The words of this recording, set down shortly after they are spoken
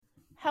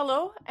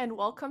Hello and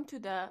welcome to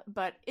the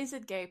But Is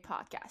It Gay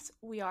podcast.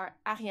 We are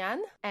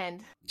Ariane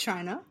and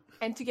China.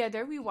 And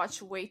together we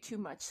watch way too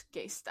much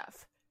gay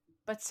stuff.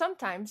 But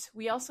sometimes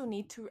we also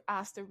need to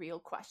ask the real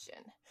question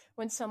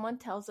when someone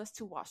tells us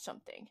to watch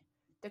something.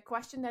 The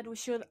question that we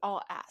should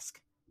all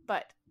ask.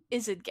 But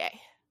is it gay?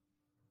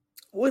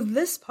 With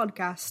this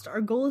podcast,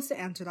 our goal is to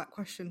answer that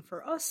question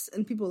for us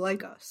and people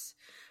like us.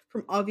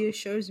 From obvious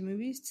shows and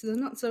movies to the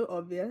not so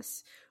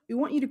obvious, we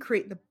want you to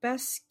create the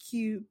best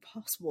queue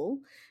possible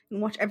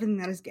and watch everything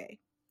that is gay.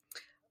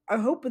 Our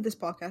hope with this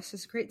podcast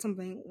is to create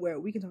something where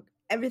we can talk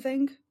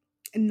everything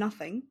and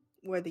nothing,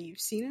 whether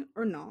you've seen it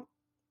or not.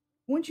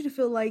 We want you to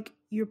feel like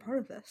you're part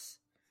of this.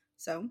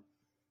 So,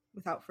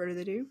 without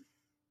further ado,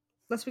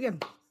 let's begin.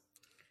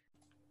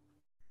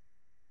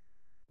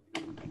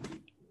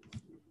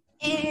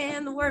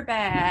 And we're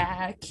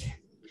back.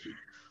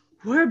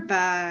 We're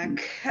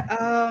back.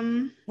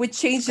 With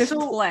change of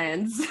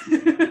plans.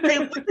 With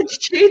the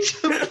change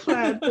of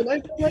plans. And I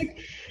feel like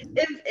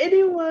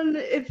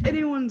if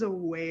anyone's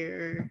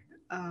aware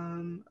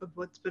of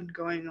what's been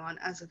going on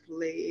as of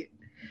late,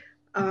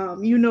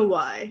 you know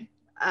why.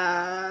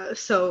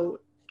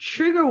 So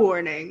trigger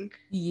warning.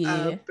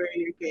 Yeah. For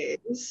your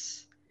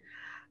gays.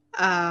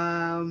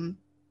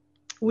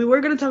 We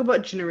were gonna talk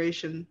about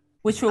Generation.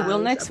 Which we will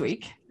next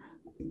week.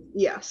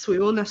 Yes, we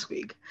will next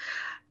week.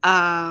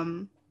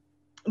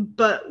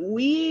 But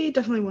we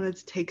definitely wanted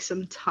to take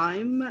some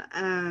time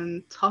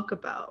and talk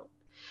about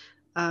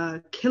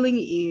Killing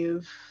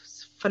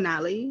Eve's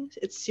finale,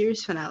 its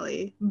series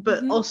finale,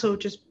 but also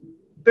just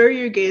Bury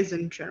Your Gays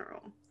in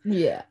general.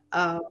 Yeah.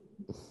 Cause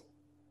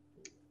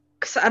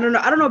I don't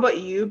know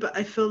about you, but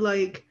I feel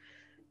like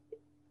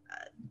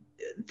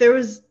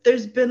there's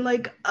been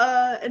like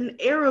an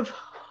air of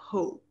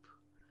hope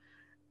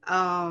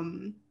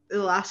the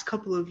last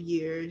couple of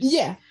years.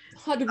 Yeah,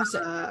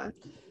 100%.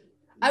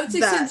 I would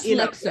say that, since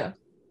Lexa.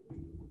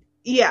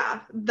 Yeah,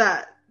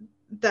 that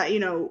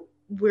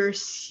we're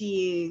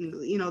seeing,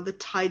 the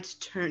tides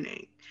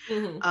turning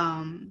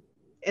in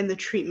the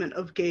treatment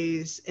of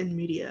gays in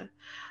media.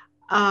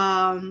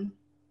 And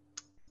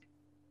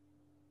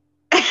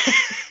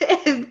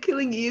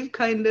Killing Eve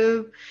kind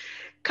of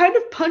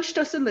punched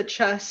us in the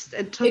chest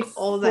and took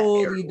all that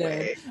air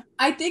away.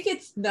 I think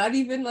it's not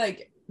even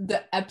like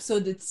the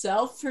episode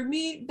itself for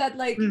me that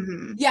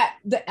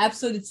the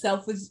episode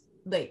itself was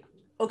like,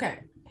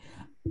 okay,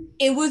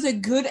 it was a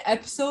good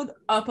episode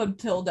up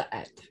until the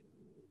end.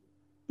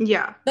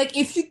 Yeah. Like,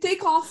 if you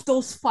take off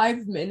those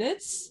 5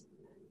 minutes,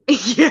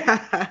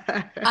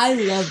 yeah, I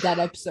love that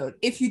episode.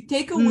 If you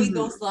take away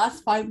those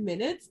last 5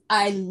 minutes,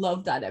 I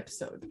love that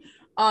episode.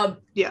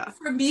 Yeah.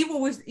 For me,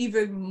 what was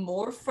even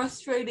more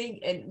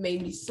frustrating and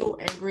made me so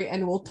angry,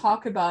 and we'll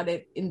talk about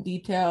it in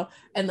detail,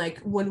 and like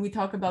when we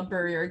talk about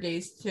Bury Our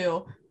Gays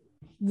too,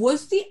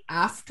 was the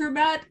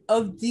aftermath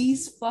of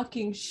these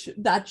fucking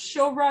that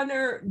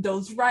showrunner,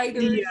 those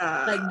writers,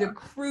 like the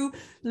crew,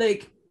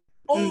 like,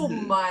 oh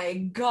my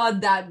god,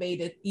 that made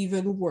it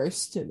even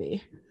worse to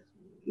me.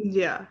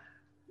 Yeah,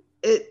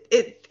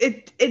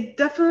 it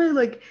definitely,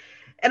 like,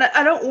 and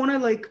I don't want to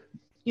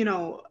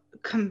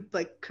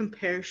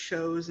compare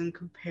shows and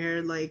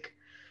compare like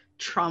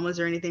traumas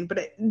or anything,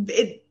 but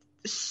it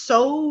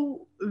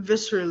so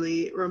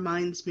viscerally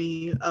reminds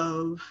me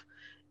of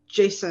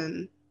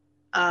Jason.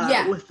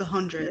 With the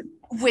 100.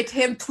 With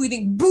him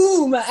tweeting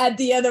boom at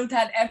the end of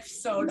that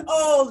episode.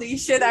 Holy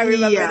shit, I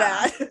remember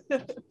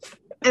that.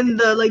 And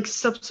the like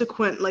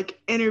subsequent like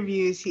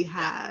interviews he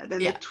had and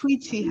the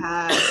tweets he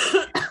had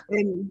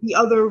and the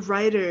other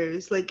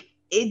writers, like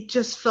it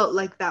just felt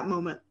like that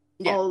moment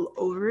all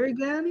over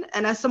again.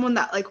 And as someone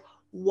that like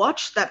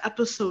watched that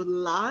episode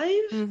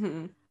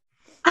live,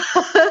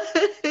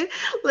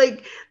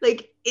 like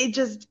it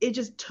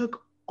just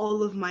took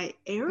all of my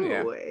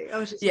air away. I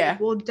was just like,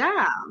 well,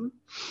 damn.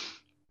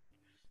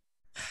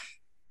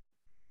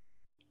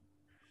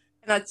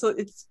 And that's so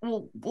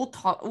we'll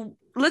talk.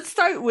 Let's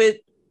start with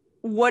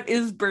what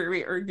is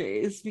Bury Our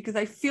Gays, because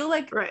I feel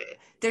like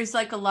there's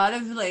like a lot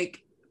of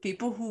like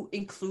people who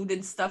include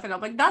in stuff, and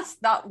I'm like, that's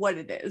not what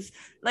it is.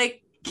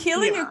 Like,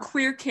 killing a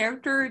queer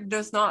character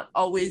does not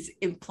always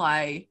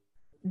imply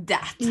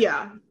that.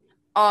 Yeah.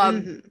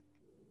 And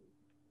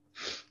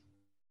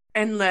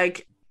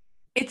like,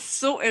 it's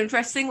so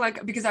interesting,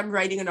 like, because I'm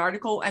writing an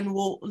article and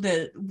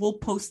we'll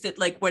post it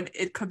like when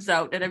it comes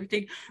out and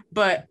everything,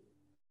 but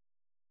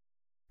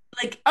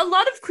like a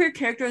lot of queer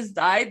characters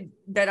died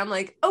that I'm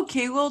like,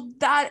 okay, well,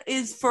 that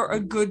is for a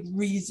good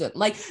reason.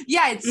 Like,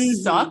 yeah, it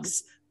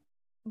sucks,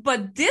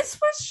 but this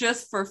was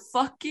just for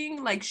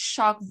fucking like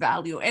shock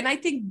value. And I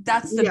think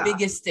that's the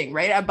biggest thing,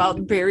 right,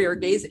 about Bury Our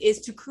Gays, is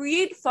to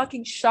create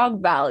fucking shock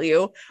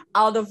value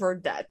out of her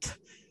death.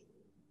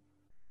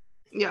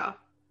 Yeah.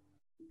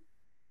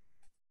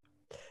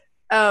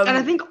 And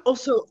I think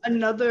also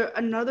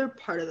another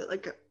part of it,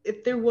 like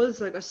if there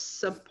was like a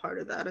sub part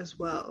of that as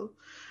well,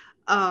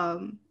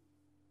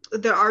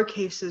 there are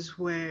cases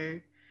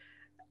where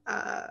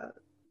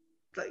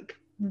like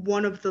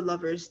one of the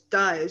lovers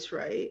dies,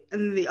 right,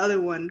 and the other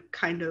one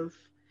kind of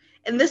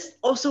and this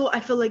also, I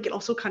feel like it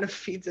also kind of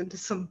feeds into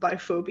some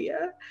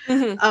biphobia.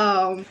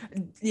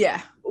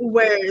 Yeah.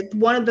 Where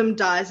one of them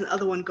dies and the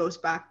other one goes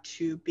back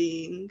to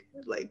being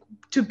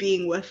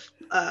with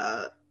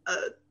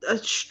a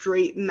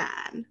straight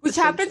man, Which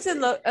happens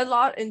a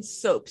lot in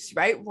soaps,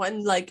 right?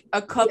 When like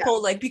a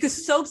couple, like,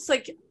 because soaps,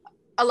 like,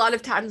 a lot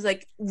of times,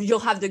 like, you'll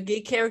have the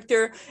gay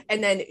character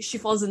and then she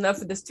falls in love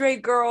with the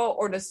straight girl,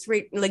 or the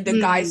straight, like, the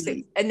guy,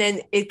 and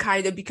then it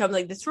kind of becomes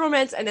like this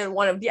romance, and then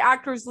one of the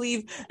actors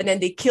leave and then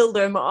they kill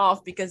them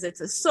off because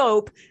it's a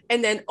soap,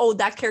 and then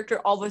that character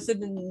all of a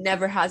sudden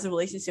never has a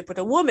relationship with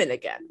a woman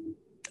again,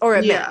 or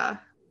a man,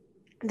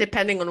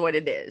 depending on what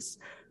it is.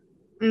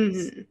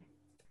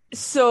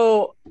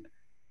 So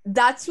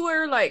that's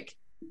where, like,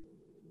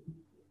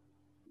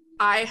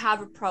 I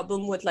have a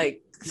problem with,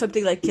 like,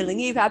 something like Killing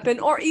Eve happen,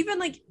 or even,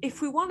 like,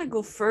 if we want to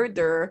go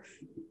further,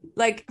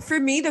 like, for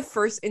me, the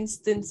first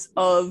instance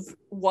of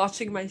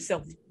watching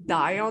myself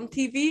die on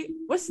TV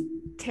was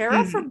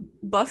Tara from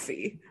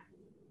Buffy.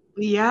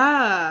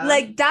 Yeah.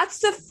 Like, that's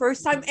the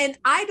first time, and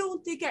I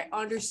don't think I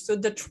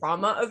understood the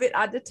trauma of it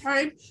at the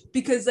time,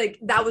 because, like,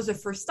 that was the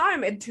first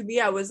time, and to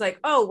me, I was like,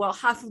 oh, well,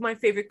 half of my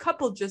favorite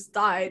couple just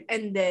died,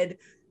 and then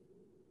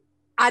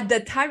at the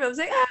time I was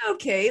like,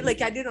 okay,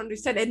 like, I didn't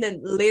understand. And then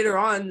later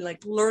on,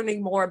 like,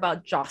 learning more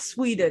about Joss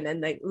Whedon and,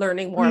 like,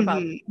 learning more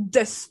about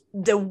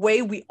the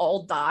way we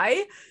all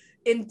die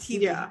in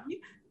TV,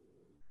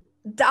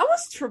 that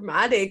was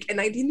traumatic, and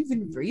I didn't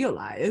even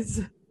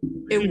realize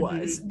it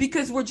was,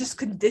 because we're just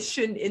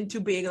conditioned into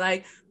being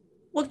like,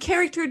 well,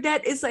 character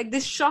death is like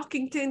this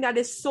shocking thing that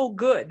is so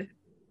good.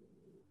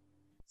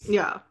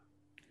 Yeah.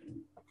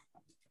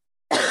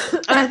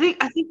 And I think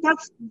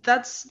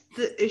that's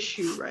the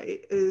issue,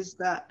 right? Is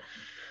that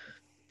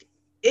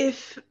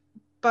if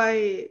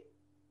by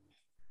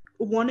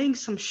wanting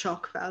some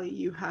shock value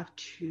you have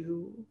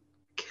to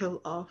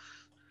kill off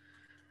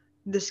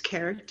this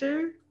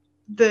character,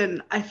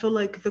 then I feel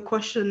like the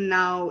question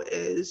now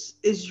is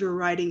your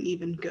writing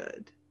even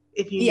good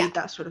if you need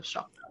that sort of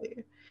shock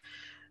value?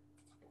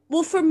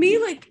 Well, for me,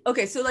 like,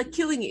 okay, so, like,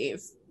 Killing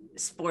Eve,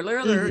 spoiler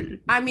alert,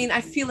 I mean,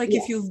 I feel like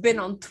if you've been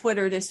on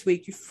Twitter this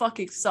week, you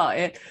fucking saw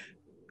it.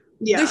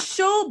 The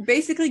show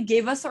basically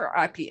gave us our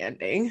happy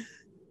ending,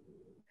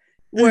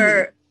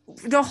 where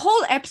the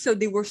whole episode,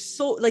 they were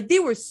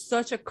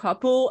such a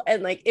couple,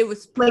 and, like, it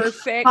was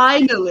perfect.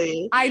 Like,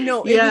 finally. I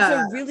know, it was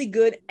a really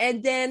good,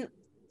 and then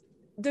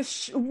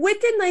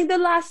within, like, the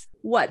last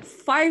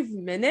 5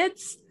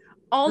 minutes,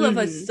 all of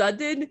a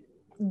sudden,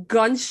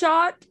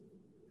 gunshot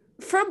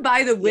from,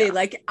 by the way,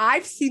 like,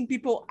 I've seen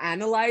people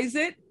analyze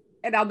it,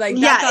 and I'm like,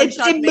 that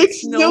gunshot it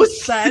makes no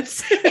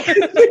sense.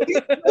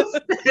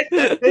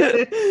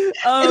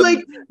 And,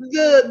 like,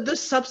 the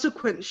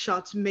subsequent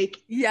shots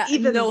make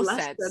even no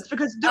less sense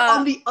because they're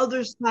on the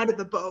other side of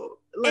the boat.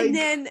 Like, and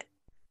then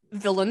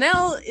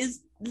Villanelle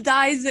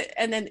dies,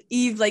 and then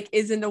Eve, like,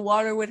 is in the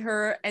water with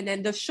her, and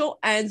then the show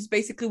ends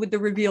basically with the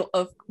reveal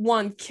of,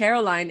 one,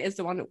 Caroline is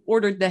the one who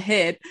ordered the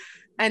hit,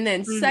 and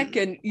then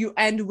second, you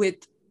end with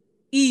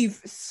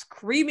Eve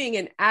screaming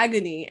in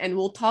agony, and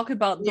we'll talk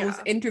about those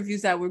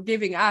interviews that we're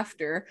giving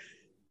after.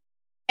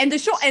 And the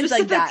show ends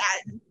like that.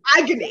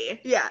 Agony.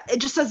 Yeah, it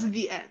just says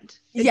the end.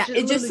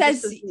 It just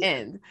says the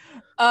end.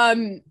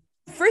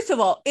 First of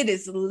all, it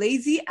is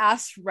lazy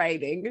ass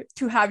writing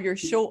to have your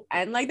show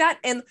end like that.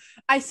 And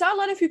I saw a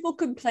lot of people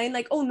complain,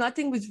 like, oh,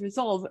 nothing was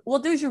resolved. Well,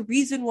 there's a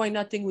reason why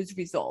nothing was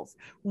resolved.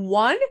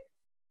 One,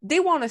 they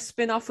want to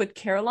spin off with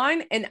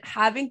Caroline, and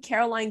having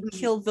Caroline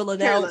kill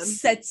Villanelle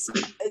sets...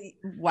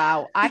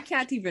 Wow, I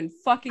can't even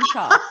fucking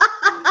talk.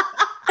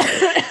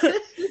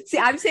 See,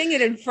 I'm saying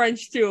it in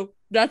French too.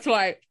 That's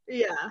why.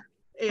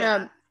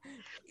 Yeah.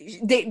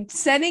 They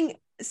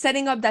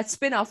setting up that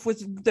spin-off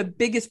was the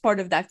biggest part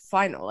of that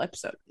final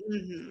episode.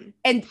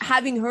 And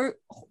having her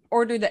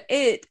order the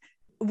it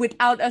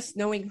without us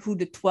knowing who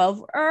the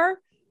 12 are,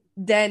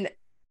 then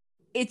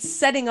it's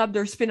setting up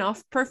their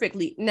spin-off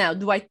perfectly. Now,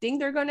 do I think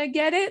they're gonna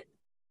get it?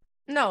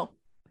 No.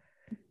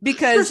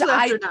 Because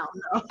after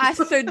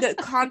the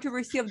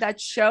controversy of that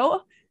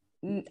show,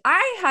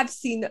 I have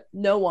seen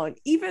no one,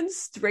 even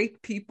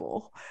straight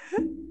people,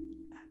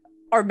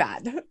 are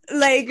mad.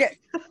 Like,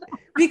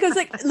 because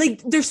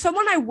like there's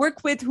someone I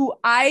work with who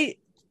I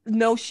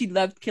know she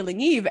loved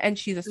Killing Eve, and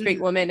she's a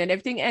straight woman and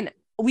everything, and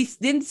we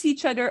didn't see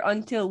each other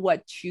until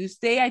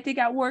Tuesday, I think,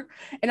 at work.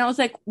 And I was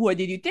like, what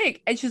did you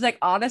think? And she's like,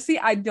 honestly,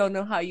 I don't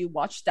know how you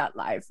watched that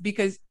live,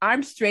 because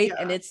I'm straight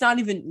and it's not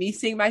even me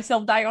seeing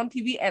myself die on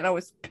TV. And I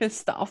was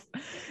pissed off.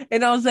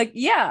 And I was like,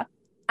 yeah,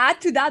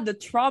 add to that the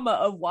trauma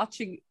of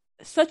watching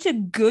such a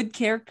good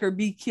character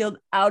be killed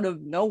out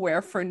of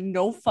nowhere for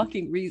no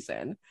fucking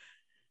reason.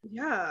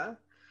 Yeah.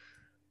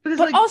 But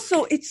like,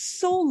 also, it's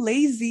so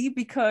lazy,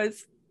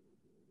 because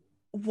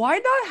why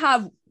not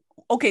have...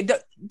 Okay,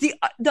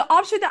 the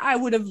option that I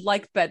would have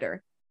liked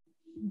better,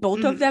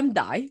 both of them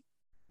die,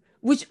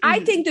 which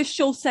I think the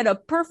show set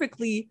up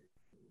perfectly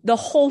the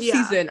whole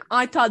season.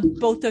 I thought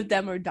both of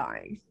them are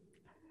dying.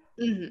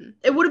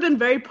 It would have been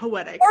very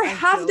poetic, Or I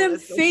have feel, them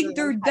if those fake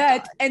their villains had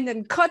death died. and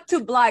then cut to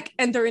black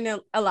and they're in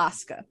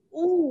Alaska.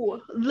 Ooh,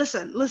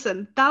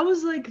 listen. That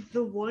was like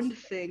the one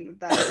thing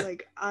that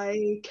like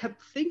I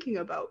kept thinking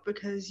about,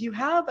 because you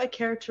have a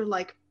character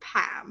like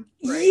Pam,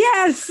 right?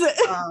 Yes.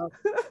 Um,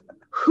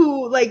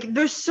 who, like,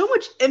 there's so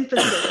much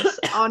emphasis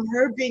on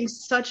her being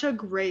such a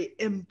great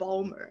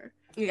embalmer,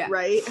 Yeah.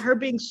 right? Her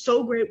being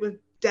so great with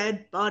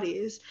dead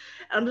bodies.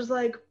 And I'm just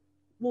like,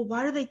 well,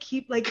 why do they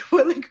keep like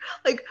what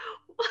like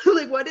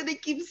like why do they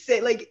keep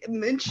say like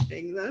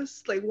mentioning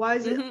this? Like, why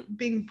is it Mm-hmm.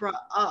 being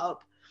brought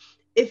up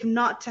if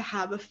not to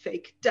have a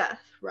fake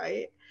death,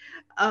 right?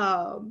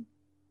 Um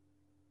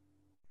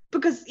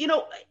because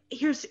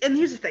here's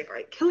the thing,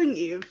 right? Killing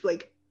Eve,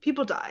 like,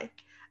 people die,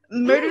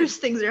 Mm-hmm. murderous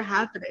things are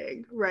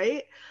happening,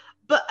 right?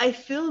 But I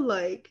feel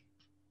like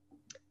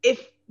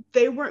if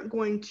they weren't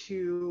going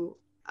to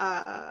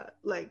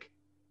like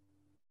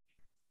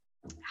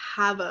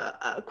have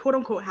a quote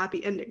unquote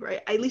happy ending,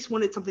 right? I at least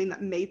wanted something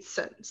that made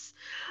sense.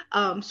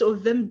 So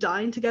if them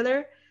dying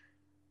together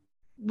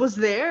was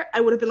there,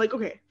 I would have been like,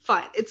 okay,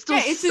 fine, it still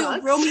Yeah, it's a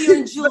sucks. Romeo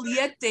and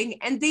Juliet thing,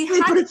 and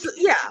But it's,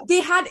 yeah. they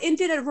had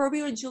ended at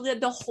Romeo and Juliet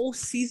the whole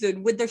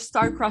season with their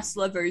star-crossed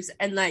lovers,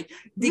 and like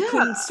they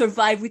couldn't Yeah.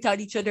 survive without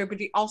each other, but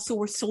they also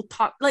were so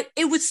top. Like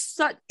it was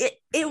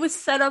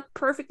set up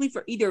perfectly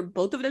for either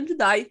both of them to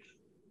die,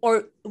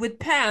 or with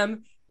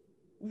Pam,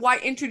 why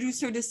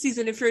introduce her this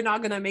season if you're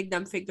not gonna make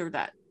them fake their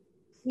death?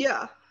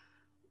 Yeah.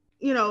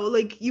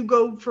 Like, you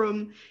go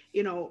from,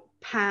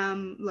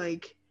 Pam,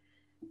 like,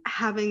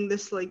 having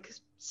this like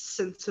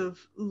sense of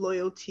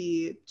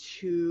loyalty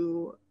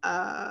to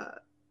uh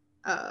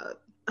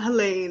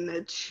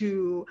Helene,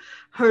 to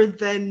her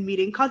then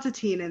meeting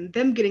Constantine and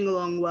them getting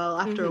along well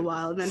after a Mm-hmm.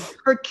 while, and then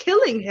her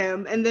killing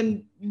him and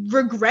then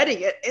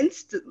regretting it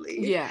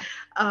instantly. Yeah.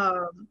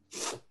 um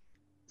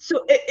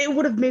so it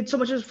would have made so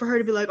much sense for her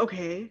to be like,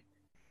 okay,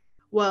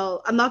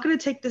 well, I'm not going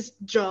to take this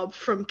job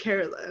from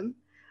Carolyn,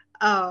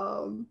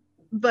 um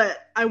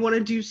but I want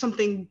to do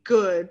something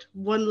good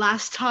one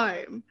last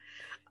time.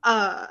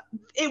 uh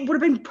it would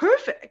have been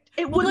perfect.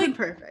 It Well, would have been like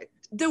perfect.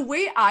 the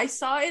way I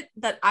saw it,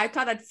 that I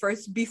thought at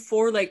first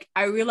before, like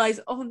I realized,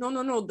 oh no,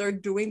 no, no, they're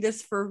doing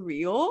this for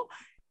real.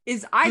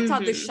 Is I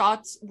thought the Mm-hmm.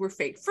 shots were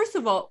fake. First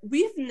of all,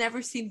 we've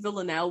never seen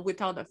Villanelle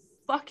without a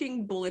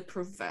fucking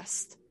bulletproof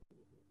vest.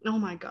 Oh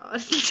my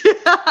god.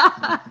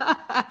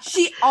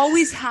 She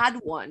always had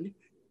one.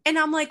 And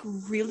I'm like,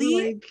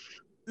 really? Like,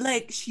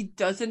 Like she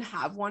doesn't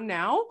have one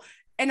now?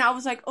 And I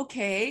was like,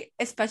 okay,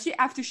 especially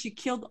after she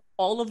killed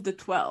all of the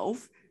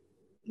 12.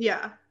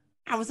 yeah.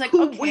 I was like,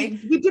 Who okay,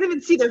 we didn't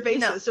even see their no,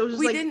 faces, so it was just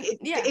we like didn't.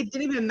 Yeah, it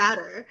didn't even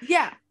matter.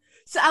 yeah.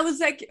 So I was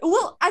like,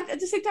 well, at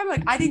the same time,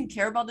 like I didn't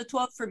care about the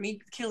 12. For me,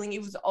 killing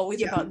Eve was always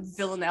Yeah. about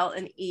Villanelle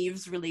and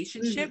Eve's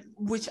relationship,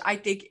 Mm-hmm. which I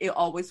think it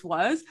always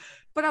was.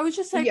 But I was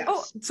just like,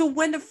 oh, Yes. so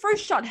when the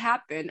first shot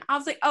happened, I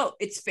was like, oh,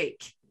 it's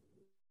fake.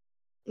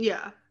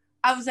 Yeah.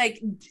 I was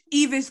like,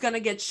 Eve is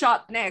gonna get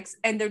shot next,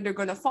 and then they're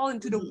gonna fall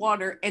into the Mm-hmm.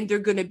 water, and they're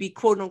gonna be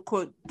quote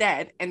unquote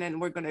dead, and then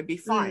we're gonna be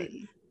fine.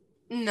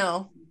 Mm.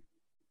 No,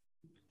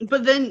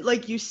 But then,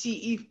 like, you see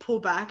Eve pull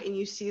back and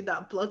you see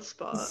that blood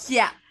spot,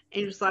 yeah,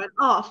 and you're just like,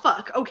 oh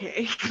fuck,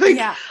 okay. Like,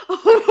 yeah,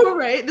 all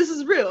right, this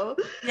is real.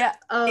 yeah.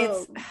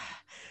 It's um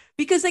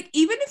because like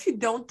even if you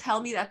don't tell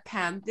me that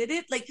Pam did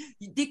it, like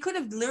they could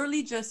have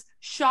literally just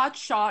shot,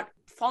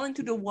 fall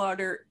into the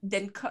water,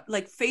 then cut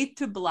like fade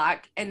to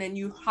black, and then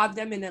you have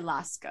them in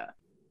Alaska.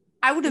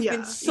 I would have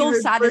been yeah, you so heard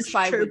birds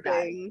satisfied with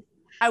that. chirping.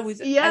 I was,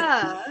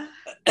 Yeah.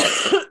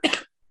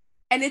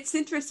 and it's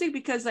interesting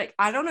because like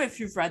I don't know if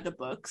you've read the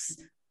books.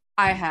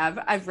 I have.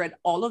 I've read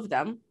all of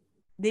them.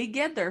 They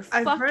get their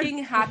I've read fucking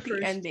the happy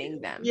first ending. two.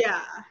 Them.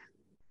 Yeah.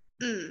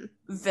 Mm.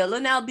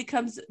 Villanelle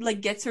becomes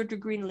like gets her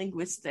degree in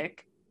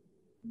linguistic.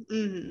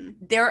 Mm-hmm.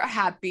 They're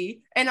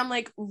happy, and I'm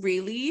like,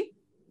 really?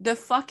 The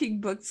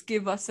fucking books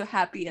give us a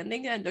happy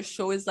ending, and the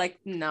show is like,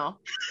 no.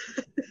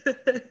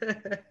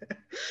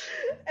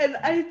 And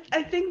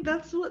I think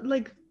that's what,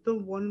 like, the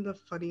one of the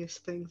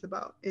funniest things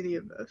about any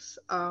of this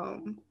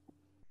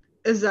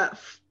is that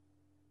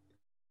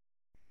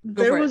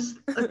Go there for it. was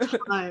a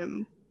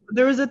time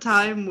there was a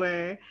time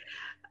where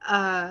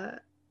uh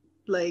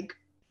like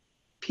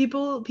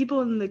people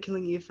in the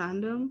Killing Eve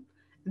fandom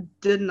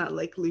did not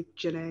like Luke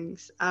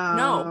Jennings.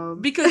 No,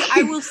 because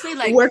I will say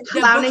like Were the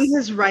clowning books.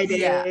 his Yeah, writing.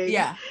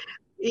 yeah.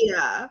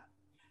 Yeah.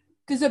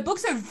 Because the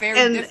books are very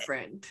And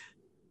different.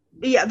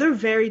 yeah, they're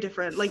very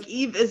different. Like,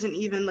 Eve isn't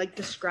even like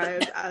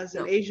described as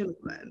an No, Asian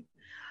woman.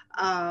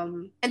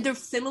 and they're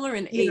similar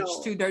in You age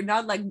know, too. They're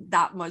not like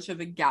that much of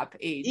a gap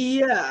age.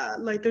 yeah,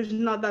 like, there's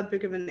not that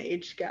big of an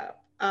age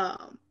gap.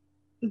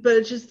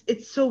 But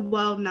it's so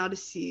wild now to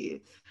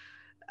see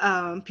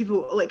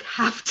people like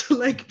have to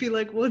like be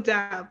like, well,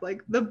 damn,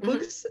 like the Mm-hmm,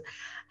 books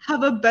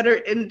have a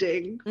better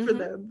ending for mm-hmm,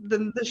 them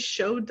than the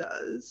show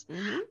does.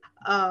 mm-hmm.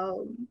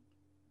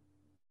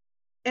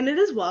 And it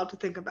is wild to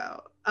think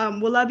about.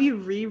 Will I be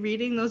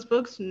rereading those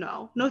books?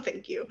 No,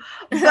 thank you.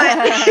 But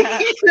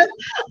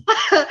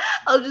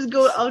I'll just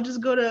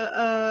go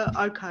to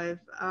archive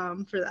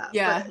for that.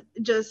 Yeah.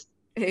 But just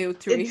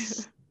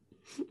AO3.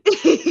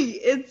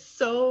 it's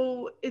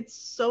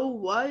so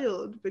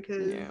wild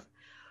because Yeah.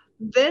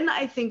 then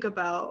I think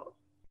about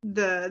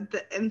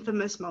the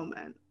infamous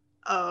moment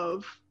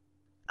of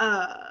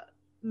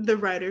the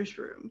writer's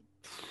room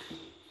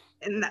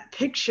in that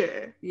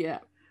picture. Yeah.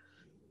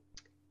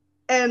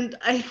 And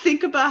I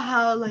think about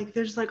how, like,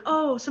 there's like,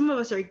 oh, some of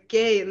us are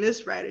gay in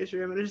this writer's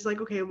room, and it's like,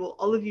 okay, well,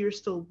 all of you are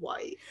still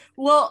white.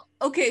 Well,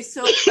 okay,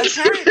 so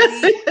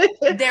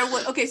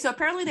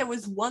apparently there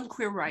was one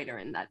queer writer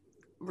in that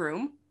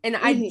room, and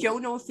I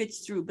don't know if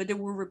it's true, but there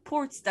were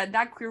reports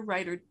that queer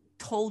writer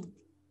told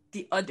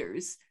the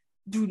others,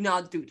 "Do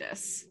not do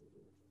this."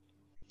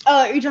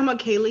 Are you talking about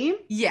Kayleen?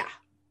 Yeah.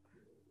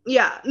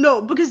 Yeah,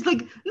 no, because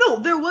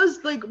there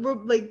was like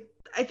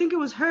I think it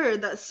was her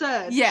that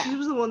said, yeah, she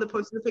was the one that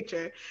posted the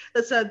picture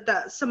that said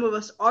that some of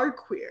us are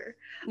queer.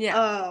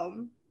 Yeah.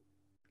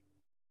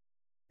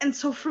 And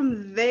so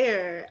from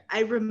there,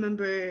 I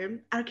remember,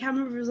 I can't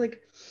remember if it was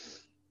like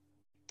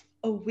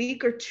a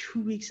week or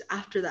 2 weeks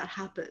after that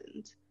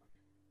happened,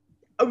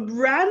 a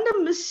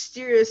random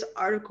mysterious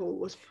article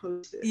was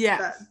posted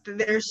that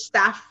their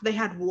staff, they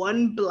had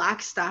one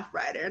black staff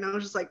writer, and I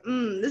was just like,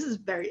 this is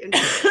very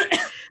interesting.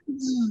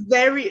 This is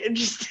very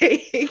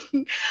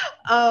interesting.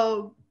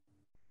 So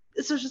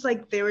it's just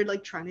like they were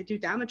like trying to do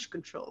damage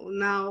control.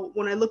 Now,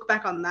 when I look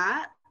back on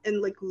that and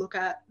like look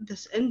at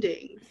this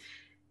ending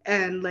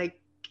and like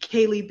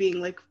Kaylee being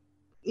like,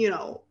 you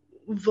know,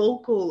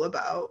 vocal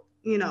about,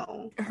 you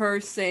know, her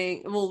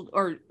saying, well,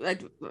 or I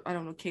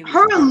don't know, Kaylee.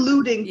 Her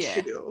alluding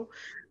to,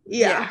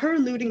 her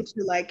alluding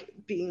to like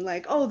being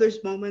like, oh,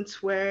 there's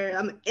moments where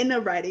I'm in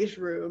a writer's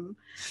room,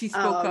 she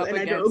spoke up and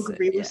I don't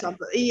agree with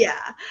something.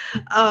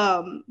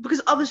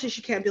 Because obviously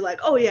she can't be like,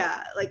 oh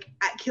yeah, like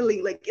at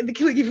Killing, like in the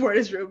Killing Eve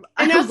writer's room.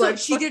 And also, like,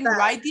 she didn't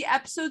write the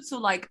episode, so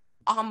like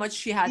how much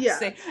she had to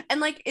say,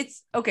 and like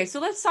it's okay. So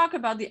let's talk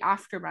about the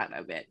aftermath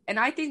of it, and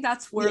I think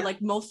that's where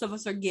like most of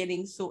us are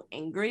getting so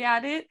angry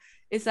at it.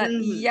 Is that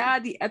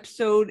the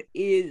episode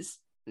is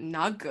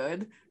not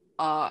good.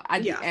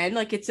 At the end,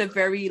 like it's a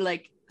very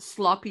like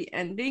sloppy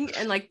ending,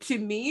 and like to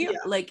me,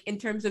 like in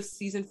terms of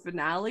season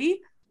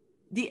finale,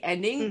 the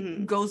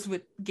ending goes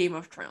with Game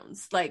of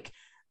Thrones. Like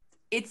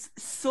it's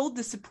so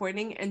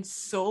disappointing and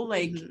so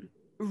like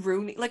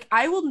ruining. Like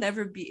I will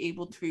never be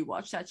able to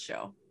rewatch that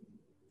show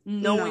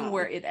knowing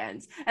where it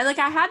ends. And like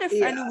I had a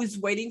friend who was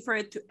waiting for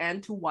it to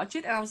end to watch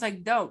it, and I was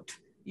like, don't,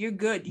 you're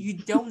good, you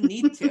don't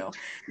need to.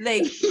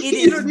 Like it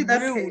is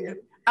ruined.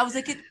 I was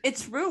like,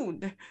 it's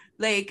ruined.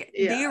 Like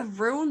they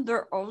ruined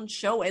their own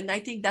show, and I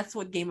think that's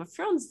what Game of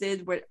Thrones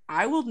did, where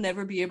I will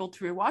never be able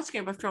to rewatch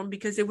Game of Thrones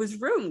because it was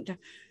ruined.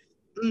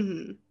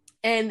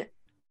 And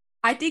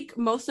I think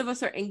most of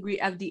us are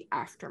angry at the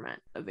aftermath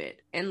of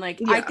it. And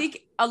like I think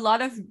a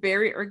lot of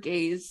Barry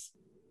Orgay's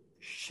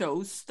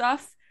show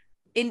stuff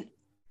in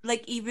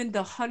like even the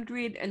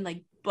 100 and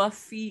like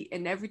Buffy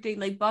and everything,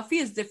 like Buffy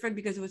is different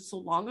because it was so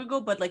long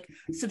ago, but like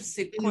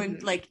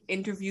subsequent like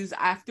interviews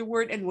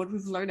afterward and what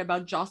we've learned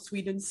about Joss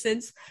Whedon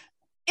since,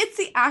 it's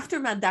the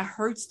aftermath that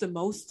hurts the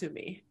most to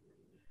me.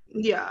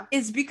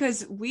 It's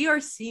because we are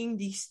seeing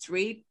these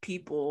straight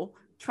people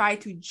try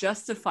to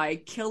justify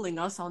killing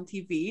us on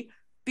TV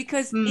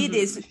because it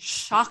is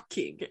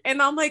shocking,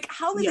 and I'm like,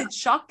 how is it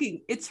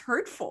shocking? It's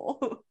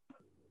hurtful.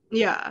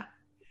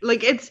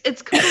 Like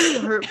it's completely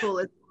hurtful.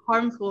 It's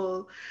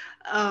harmful.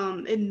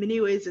 In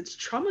many ways, it's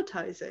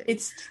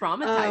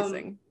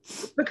traumatizing.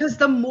 Because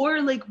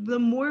the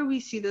more we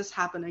see this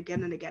happen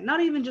again and again, not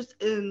even just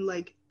in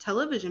like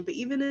television, but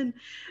even in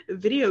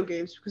video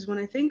games. Because when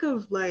I think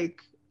of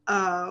like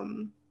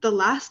The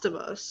Last of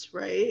Us,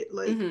 right?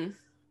 Like,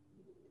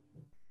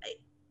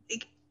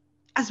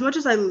 as much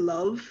as I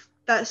love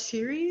that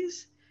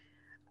series,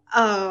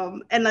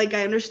 and like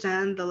I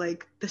understand the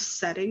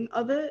setting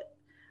of it,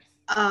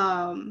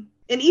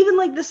 and even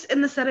like this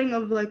in the setting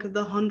of like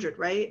the 100,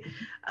 right?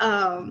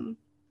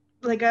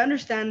 Like I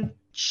understand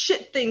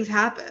shit things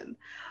happen,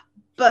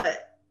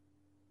 but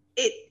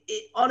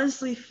it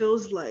honestly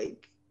feels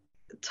like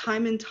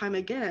time and time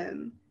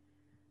again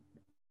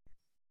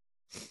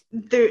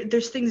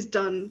there's things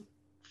done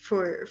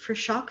for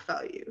shock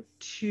value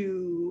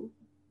to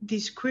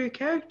these queer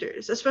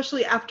characters,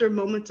 especially after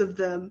moments of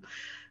them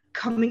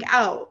coming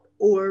out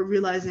or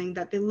realizing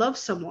that they love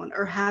someone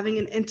or having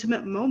an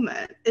intimate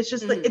moment. It's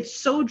just like it's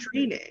so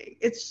draining.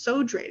 It's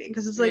so draining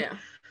because it's like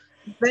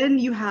then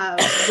you have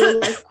real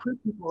life queer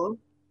people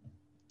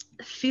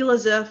feel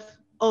as if,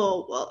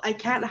 oh well, I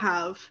can't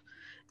have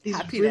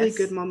these really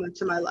good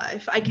moments in my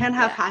life. I can't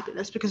have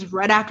happiness because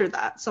right after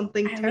that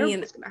something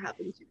terrible is gonna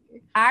happen to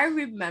me. I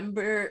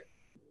remember,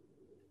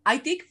 I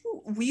think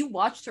we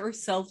watched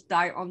ourselves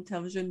die on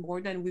television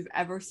more than we've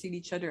ever seen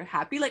each other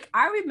happy. Like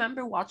I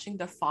remember watching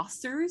The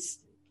Fosters,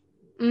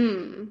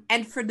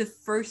 and for the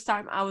first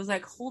time I was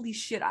like, holy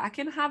shit, I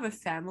can have a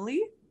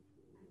family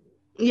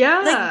Yeah.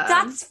 Like,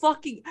 that's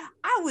fucking...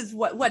 I was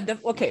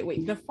okay,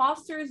 wait. The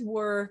Fosters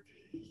were...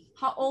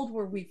 How old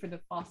were we for the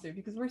Foster?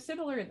 Because we're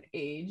similar in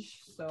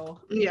age,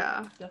 so...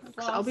 Yeah.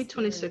 I'll be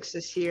 26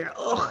 this year.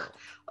 Oh,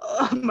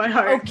 my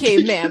heart.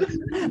 Okay, ma'am.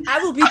 I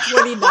will be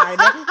 29.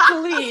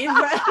 Please.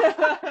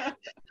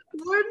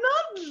 We're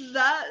not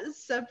that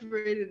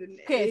separated in age.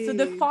 Okay, so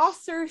the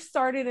Foster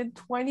started in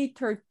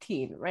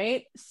 2013,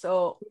 right?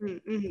 So...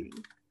 Mm-hmm.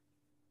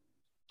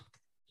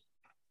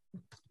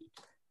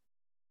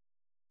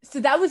 So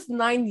that was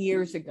 9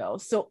 years ago.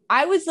 So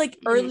I was like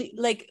early,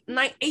 like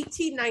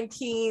 18,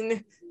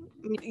 19.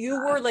 You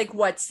were like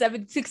what,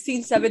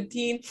 16,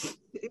 17?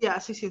 Yeah,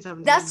 16,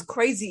 17. That's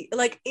crazy.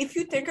 Like, if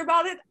you think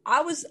about it,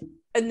 I was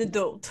an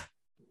adult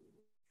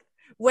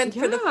when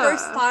for the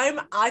first time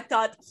I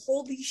thought,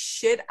 holy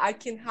shit, I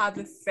can have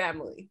a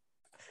family.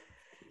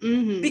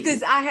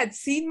 Because I had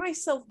seen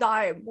myself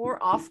die more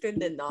often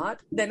than not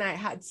than I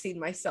had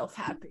seen myself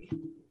happy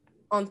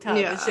on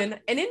television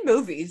and in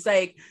movies.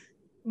 Like,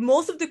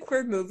 most of the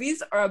queer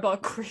movies are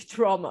about queer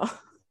trauma.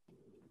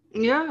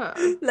 Yeah.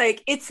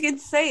 Like, it's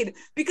insane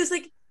because,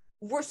 like,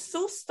 we're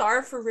so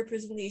starved for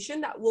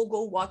representation that we'll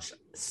go watch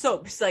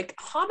soaps. Like,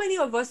 how many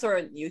of us are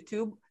on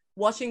YouTube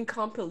watching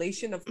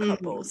compilation of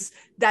couples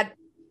that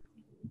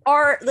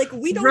are like,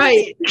 we don't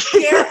even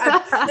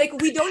care. Like,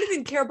 we don't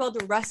even care about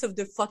the rest of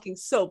the fucking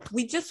soap.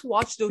 We just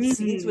watch those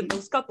scenes with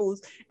those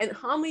couples, and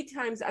how many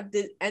times have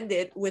they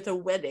ended with a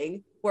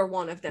wedding where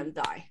one of them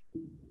die?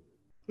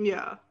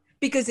 Yeah.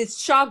 Because it's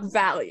shock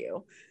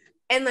value.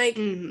 And like,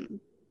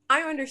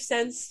 I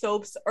understand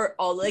soaps are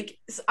all like,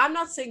 I'm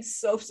not saying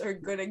soaps are a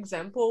good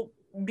example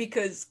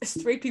because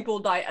straight people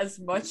die as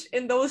much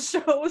in those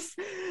shows.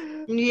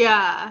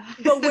 Yeah.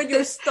 But when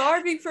you're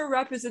starving for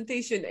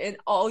representation and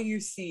all you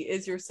see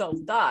is yourself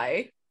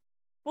die,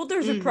 well,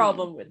 there's a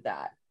problem with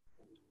that.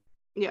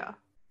 Yeah.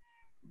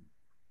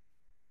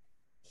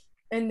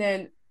 And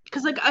then,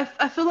 because like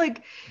I feel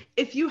like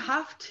if you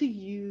have to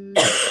use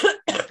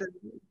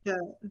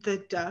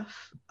the death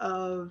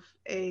of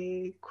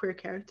a queer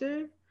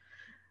character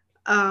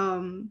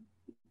to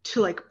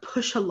like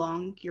push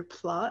along your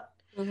plot,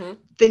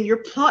 then your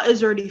plot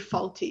is already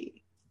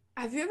faulty.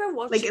 Have you ever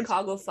watched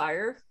Chicago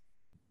Fire?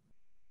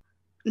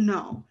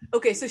 No.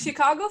 Okay, so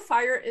Chicago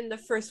Fire, in the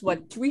first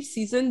 3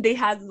 seasons, they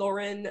had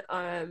Lauren,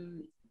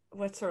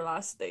 what's her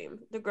last name?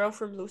 The girl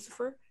from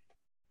Lucifer.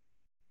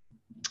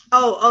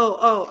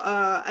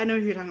 I know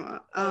who you're talking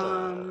about.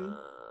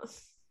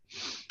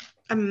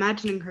 I'm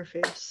imagining her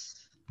face.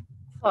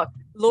 Fuck.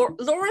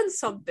 Lauren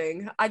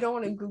something. I don't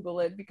want to Google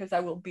it because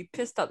I will be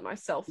pissed at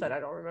myself that I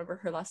don't remember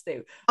her last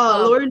name.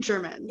 Lauren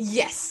German.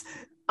 Yes.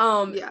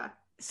 Yeah.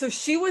 So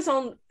she was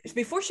on,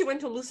 before she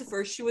went to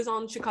Lucifer, she was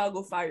on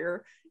Chicago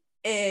Fire,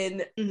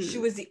 and she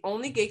was the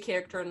only gay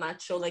character in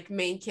that show, like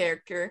main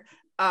character.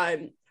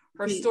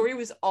 Her story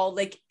was all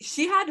like,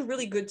 she had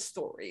really good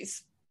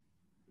stories.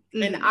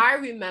 And I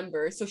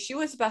remember, so she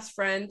was best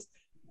friend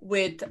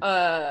with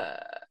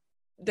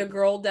the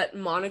girl that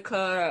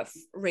Monica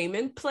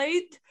Raymond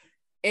played,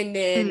 and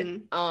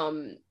then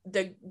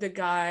the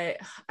guy,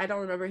 I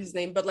don't remember his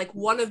name, but like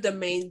one of the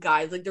main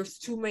guys, like there's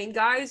 2 main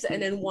guys,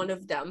 and then one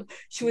of them,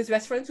 she was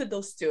best friends with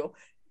those 2.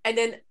 And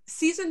then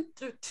season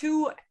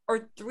 2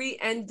 or 3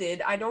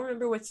 ended. I don't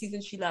remember what season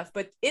she left,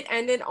 but it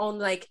ended on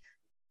like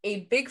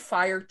a big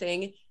fire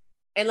thing.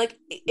 And like,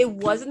 it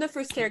wasn't the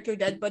first character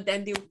dead, but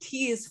then they were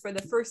teased for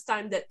the first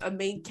time that a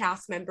main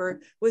cast member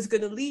was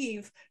gonna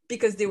leave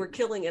because they were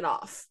killing it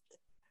off.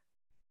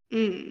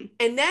 And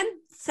then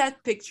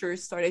set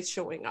pictures started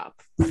showing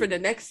up for the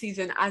next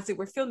season as they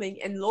were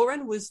filming, and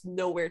Lauren was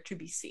nowhere to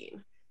be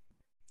seen.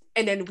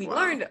 And then we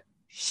learned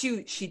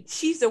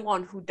she's the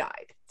one who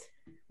died.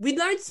 We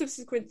learned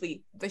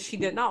subsequently that she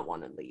did not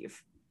want to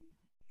leave.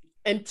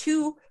 And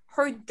 2,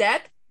 her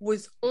death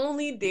was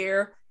only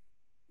there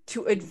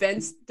to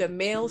advance the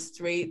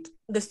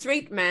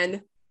straight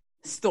man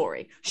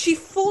story. She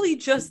fully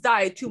just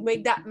died to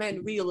make that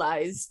man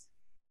realize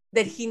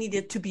that he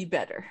needed to be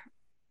better.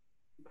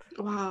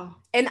 Wow.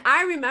 And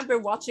I remember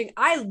watching,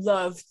 I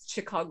loved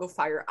Chicago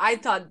Fire. I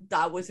thought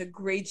that was a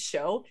great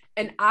show.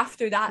 And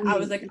after that, I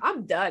was like,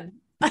 I'm done.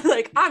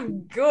 Like,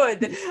 I'm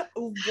good.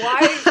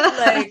 Why?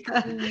 Like,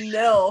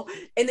 no.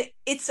 And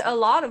it's a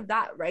lot of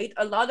that, right?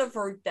 A lot of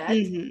her death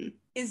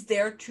is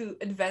there to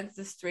advance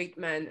the straight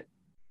man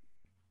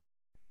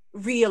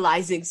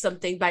realizing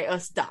something by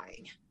us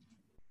dying.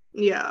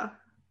 Yeah.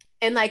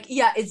 And like,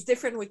 yeah, it's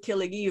different with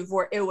Killing Eve,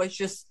 where it was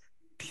just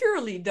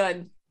purely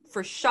done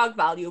for shock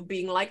value,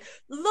 being like,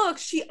 look,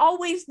 she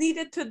always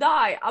needed to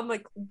die. I'm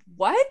like,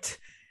 what?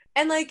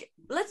 And like,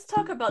 let's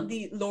talk about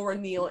the Laura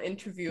Neal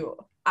interview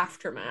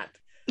aftermath.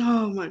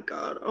 Oh my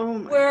god.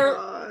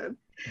 God.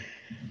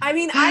 I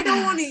mean, I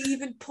don't want to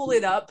even pull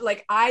it up.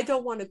 Like, I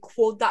don't want to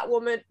quote that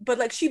woman, but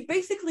like, she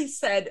basically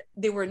said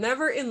they were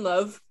never in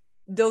love.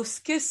 Those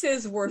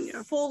kisses were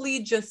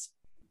fully just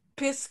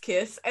piss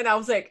kiss. And I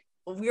was like,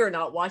 we are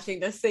not watching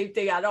the same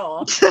thing at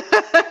all.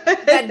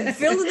 That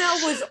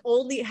Villanelle was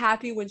only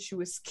happy when she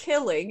was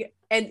killing,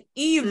 and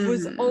Eve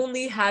was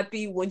only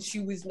happy when she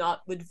was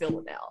not with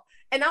Villanelle.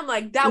 And I'm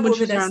like, that when woman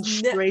she's around has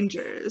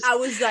strangers. I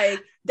was like,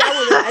 that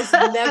woman has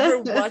never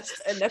watched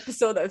an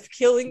episode of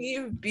Killing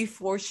Eve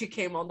before she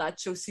came on that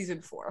show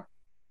season 4.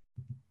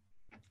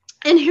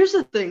 And here's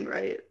the thing,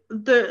 right?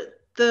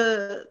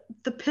 The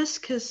piss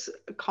kiss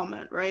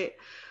comment, right?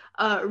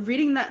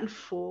 Reading that in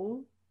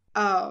full,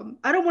 I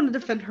don't want to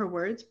defend her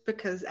words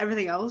because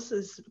everything else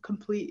is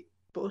complete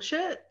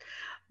bullshit.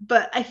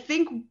 But I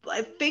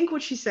think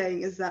what she's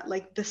saying is that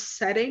like the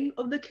setting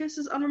of the kiss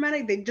is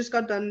unromantic. They just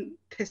got done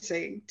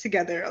pissing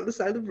together on the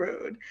side of the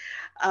road.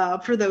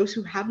 For those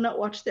who have not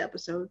watched the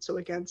episode, so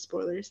again,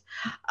 spoilers.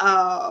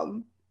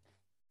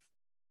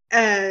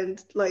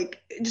 And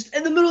like just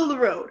in the middle of the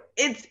road,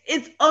 it's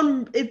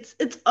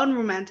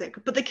unromantic.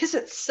 But the kiss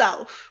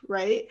itself,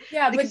 right?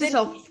 Yeah, the but kiss then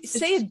itself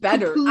say is it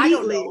better. I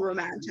don't completely know.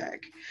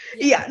 romantic.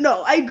 Yeah,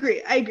 no, I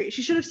agree.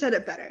 She should have said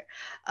it better.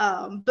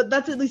 But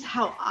that's at least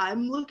how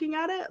I'm looking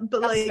at it.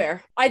 But That's like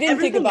fair. I didn't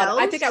think everything about it.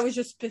 I else- think I was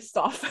just pissed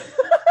off.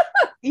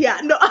 Yeah,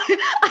 no,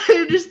 I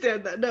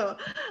understand that. No,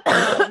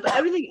 but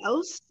everything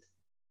else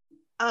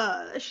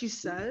she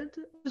said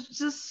was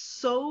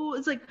just so.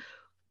 It's like,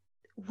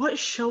 what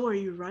show are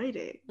you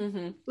writing?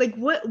 Mm-hmm. Like,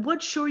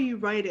 what show are you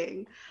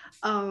writing?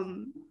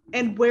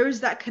 And where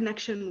is that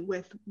connection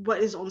with what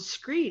is on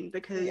screen?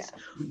 Because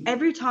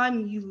every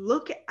time you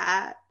look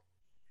at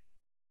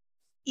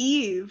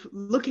Eve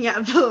looking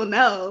at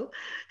Villanelle,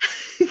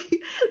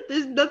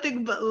 there's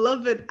nothing but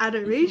love and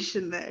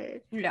adoration there.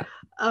 Yeah.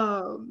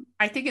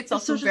 I think it's so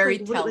also just very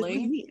like, what do you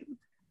telling mean?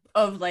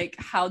 of like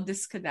how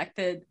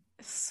disconnected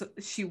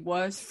she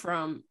was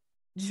from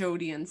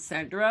Jodie and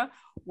Sandra,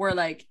 where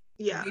like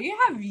Yeah. they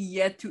have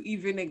yet to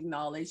even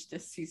acknowledge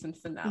this season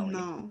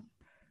finale.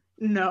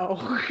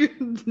 No.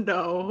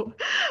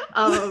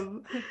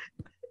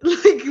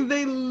 Like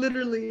they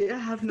literally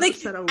have not Like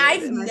said a word.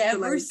 I've and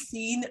never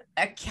seen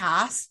a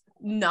cast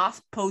not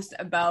post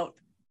about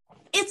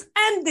it's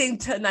ending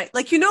tonight.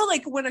 Like, you know,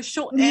 like when a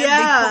show ends, they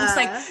post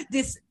like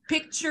this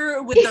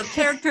picture with the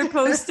character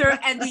poster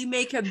and they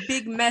make a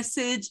big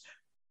message.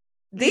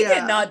 They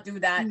did not do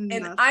that.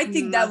 And I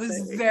think that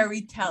was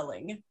very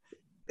telling.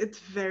 It's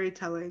very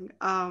telling.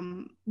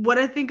 What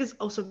I think is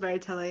also very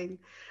telling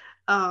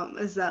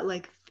is that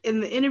like in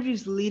the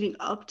interviews leading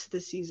up to the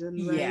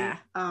season, right? Yeah.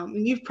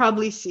 And you've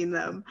probably seen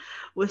them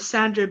with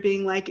Sandra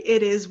being like,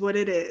 "It is what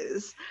it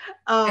is,"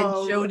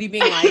 and Jodie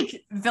being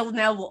like,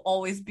 "Villanelle will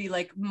always be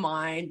like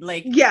mine."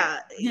 Like,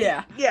 yeah.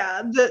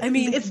 I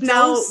mean, it's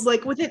now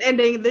like with it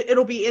ending,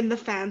 it'll be in the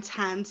fans'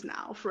 hands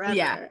now forever.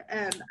 Yeah,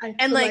 and I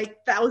feel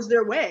like that was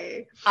their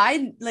way.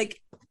 I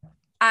like.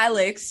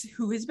 Alex,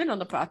 who has been on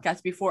the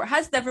podcast before,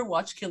 has never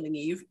watched Killing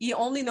Eve. He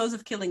only knows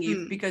of Killing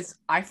Eve because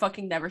I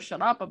fucking never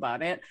shut up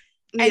about it.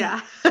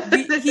 And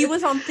he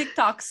was on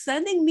TikTok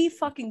sending me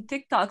fucking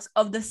TikToks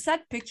of the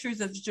set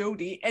pictures of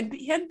Jodie and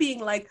him being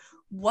like,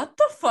 what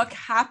the fuck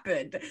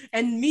happened?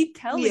 And me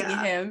telling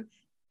him.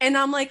 And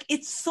I'm like,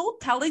 it's so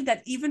telling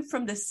that even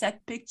from the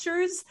set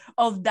pictures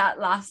of that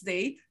last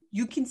day,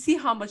 you can see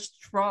how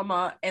much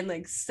trauma and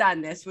like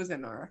sadness was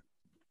in her.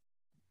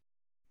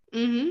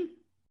 Mm-hmm.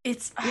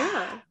 It's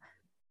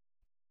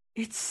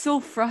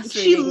so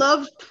frustrating. She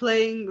loved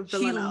playing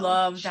Villanelle. She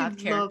loved that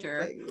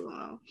character.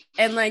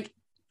 And like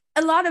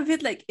a lot of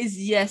it like is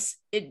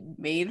it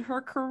made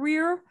her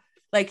career.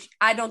 Like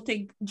I don't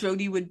think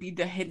Jodie would be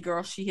the hit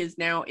girl she is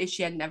now if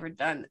she had never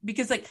done,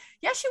 because like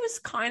she was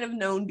kind of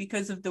known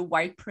because of the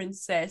White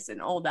Princess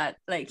and all that.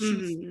 Like she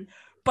was,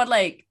 but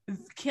like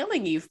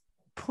Killing Eve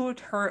put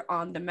her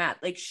on the map.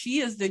 Like she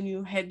is the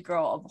new head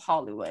girl of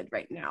Hollywood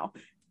right now.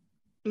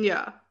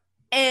 Yeah.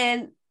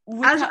 And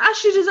as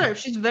she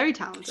deserves. She's very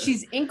talented.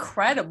 She's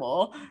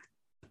incredible.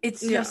 It's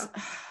just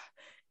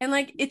and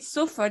like it's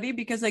so funny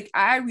because like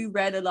I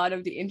reread a lot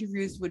of the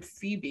interviews with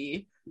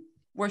Phoebe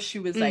where she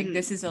was like,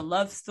 this is a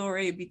love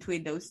story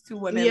between those two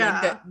women.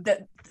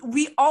 Like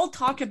we all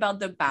talk about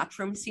the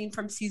bathroom scene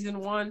from season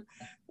 1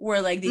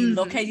 where like they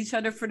look at each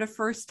other for the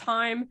first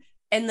time,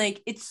 and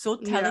like it's so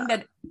telling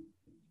that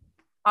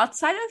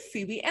outside of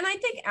Phoebe, and I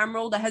think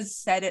Emerald has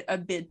said it a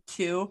bit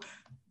too,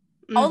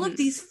 all of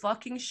these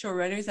fucking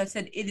showrunners have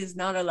said it is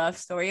not a love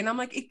story. And I'm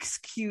like,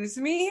 excuse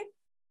me?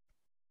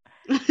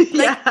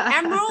 Like,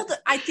 Emerald,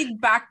 I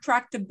think,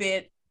 backtracked a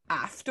bit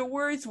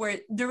afterwards, where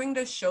during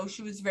the show,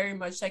 she was very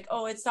much like,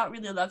 oh, it's not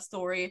really a love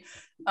story.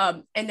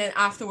 And then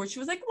afterwards, she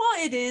was like,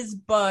 well, it is,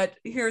 but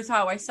here's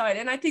how I saw it.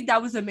 And I think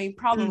that was the main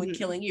problem with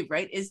Killing Eve,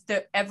 right? Is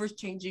the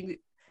ever-changing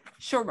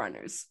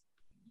showrunners.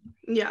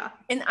 Yeah.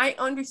 And I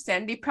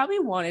understand they probably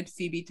wanted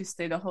Phoebe to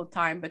stay the whole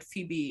time, but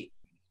Phoebe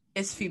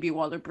is Phoebe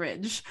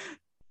Waller-Bridge,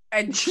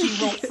 and she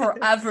will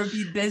forever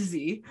be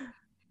busy.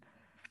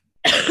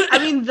 I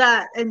mean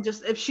that, and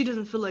just if she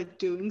doesn't feel like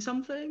doing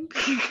something,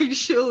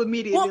 she'll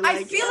immediately be like,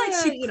 I feel like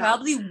she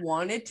probably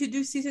wanted to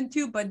do season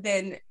 2, but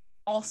then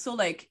also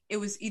like it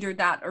was either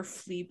that or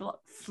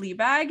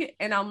Fleabag,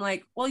 and I'm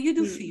like, well, you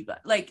do Fleabag.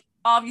 Like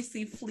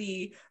obviously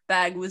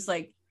Fleabag was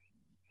like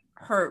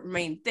her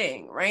main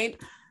thing, right?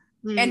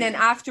 And then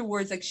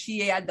afterwards, like she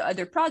had the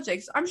other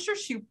projects. I'm sure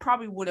she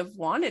probably would have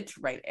wanted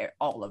to write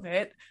all of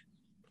it.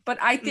 But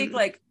I think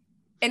like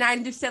and I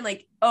understand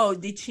like, oh,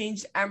 they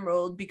changed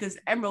Emerald because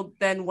Emerald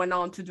then went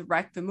on to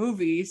direct the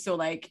movie, so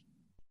like,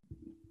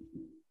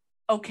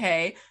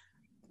 okay.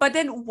 But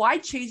then why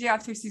change it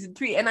after season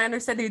 3? And I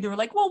understand they were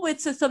like, well,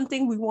 it's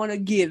something we want to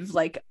give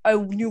like a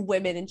new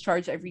women in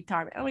charge every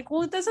time. And I'm like,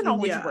 well, it doesn't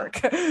always work.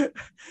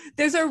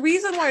 There's a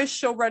reason why a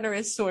showrunner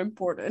is so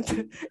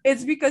important.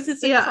 It's because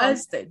it's a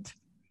constant.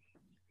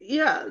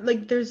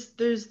 Like there's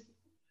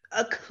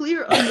a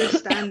clear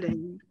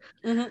understanding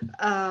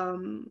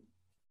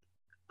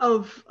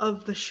of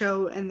the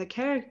show and the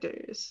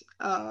characters.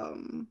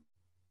 So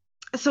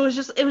it was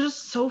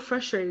just so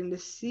frustrating to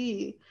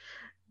see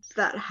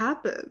that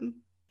happen.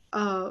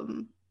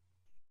 Because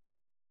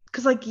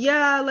like,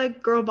 yeah,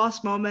 like girl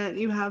boss moment,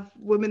 you have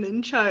women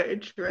in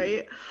charge,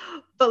 right?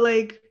 But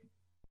like,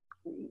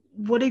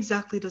 what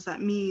exactly does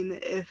that mean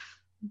if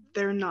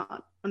they're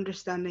not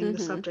understanding the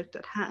subject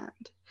at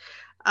hand?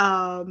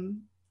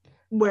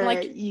 Where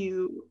like,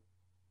 you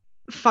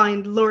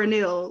find Laura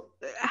Neal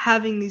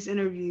having these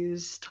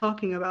interviews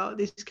talking about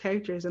these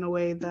characters in a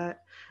way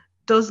that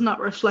does not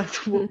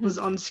reflect what was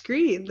on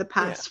screen the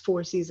past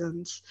 4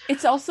 seasons.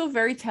 It's also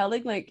very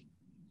telling, like,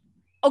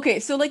 okay,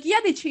 so like, yeah,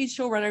 they changed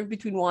showrunner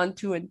between 1,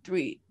 2, and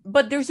 3,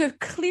 but there's a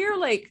clear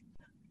like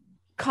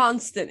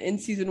constant in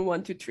season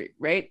 1 to 3,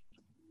 right?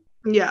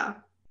 Yeah.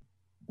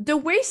 The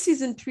way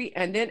season 3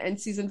 ended and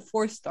season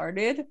 4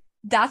 started,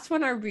 that's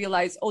when I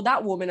realized, oh,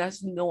 that woman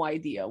has no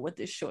idea what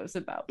this show is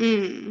about.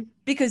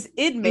 Because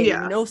it made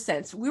no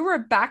sense. We were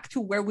back to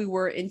where we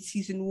were in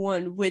season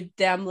 1 with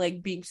them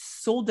like being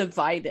so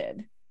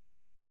divided.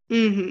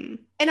 And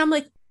I'm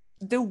like,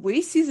 the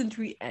way season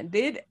 3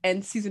 ended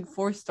and season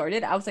 4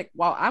 started, I was like,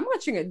 wow, I'm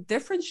watching a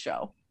different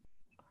show.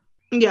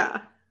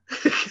 Yeah.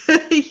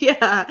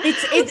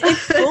 It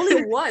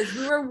fully was.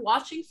 We were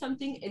watching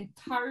something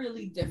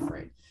entirely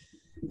different.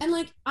 And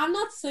like, I'm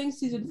not saying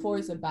season 4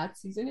 is a bad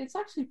season. It's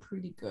actually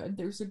pretty good.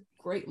 There's a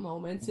great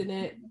moments in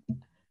it.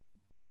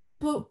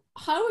 But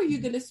how are you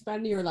going to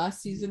spend your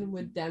last season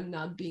with them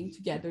not being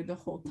together the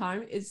whole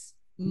time is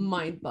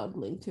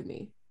mind-boggling to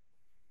me.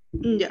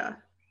 Yeah.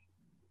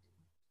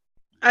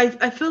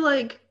 I feel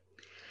like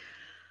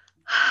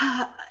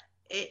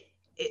it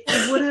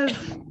would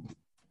have,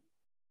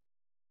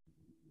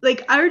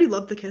 like, I already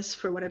love the kiss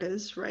for what it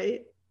is,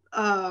 right?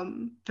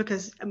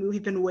 Because I mean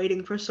we've been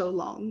waiting for so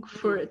long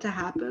for it to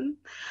happen,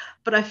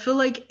 but I feel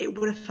like it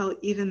would have felt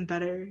even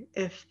better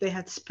if they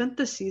had spent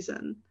the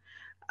season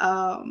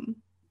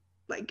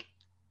like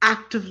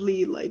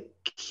actively like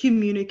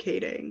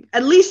communicating,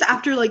 at least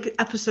after like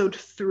episode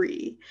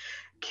 3,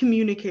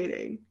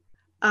 communicating.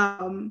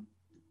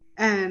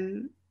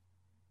 And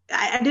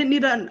I didn't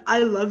need an I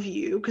love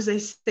you, because they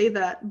say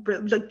that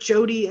like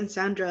Jodie and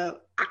Sandra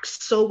act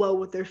so well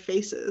with their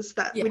faces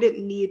that we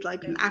didn't need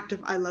like an active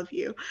I love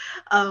you.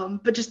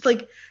 But just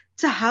like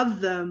to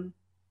have them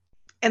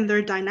and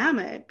their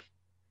dynamic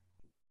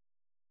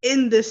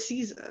in this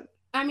season.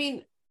 I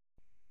mean,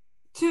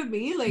 to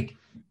me, like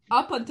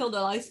up until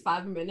the last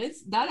 5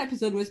 minutes, that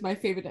episode was my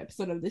favorite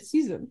episode of this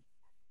season.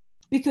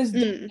 Because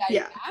the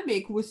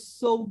dynamic was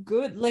so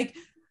good. Like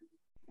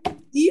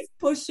Eve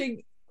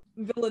pushing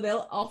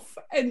Villanelle off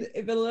and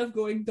Villanelle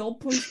going, don't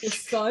push the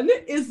sun,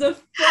 is the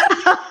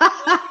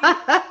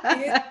funniest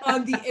thing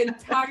on the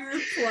entire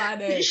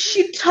planet.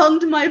 She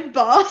tongued my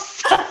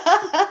boss.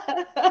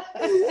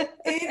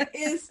 It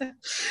is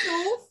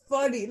so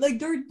funny. Like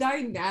their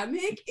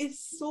dynamic is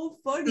so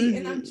funny.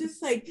 And I'm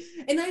just like,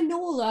 and I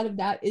know a lot of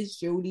that is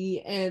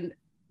Jodie and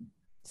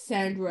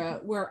Sandra,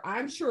 where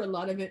I'm sure a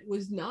lot of it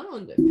was not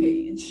on the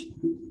page.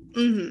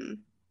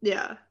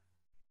 Yeah.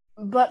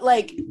 But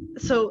like,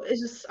 so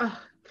it's just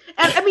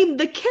and I mean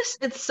the kiss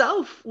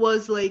itself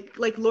was like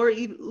Laura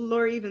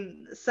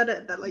even said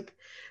it, that like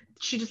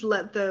she just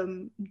let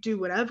them do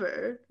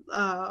whatever.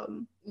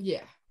 And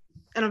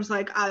I was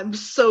like, I'm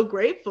so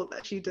grateful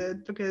that she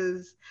did,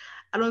 because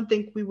I don't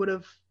think we would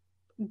have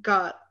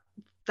got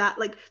that,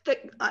 like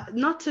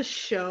not to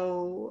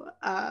show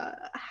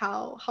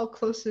how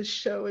close this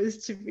show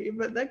is to me,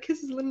 but that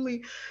kiss is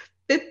literally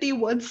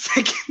 51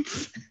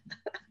 seconds.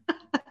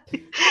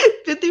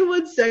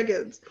 51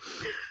 seconds.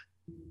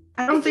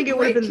 I don't think it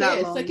would have been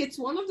that long. Like it's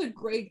one of the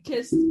great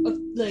kiss of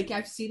like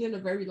I've seen in a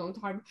very long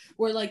time,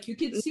 where like you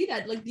can see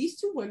that like these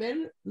two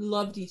women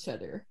loved each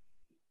other.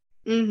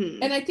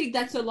 And I think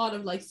that's a lot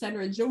of like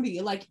Sandra and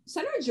Jodie. Like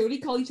Sandra and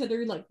Jodie call each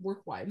other like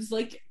work wives.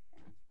 Like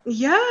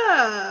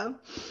and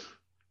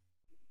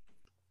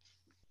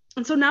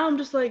so now I'm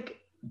just like,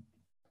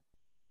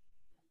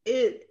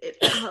 it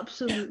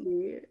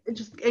absolutely, it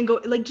just, and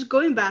just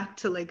going back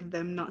to like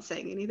them not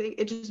saying anything,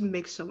 it just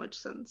makes so much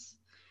sense.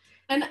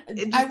 And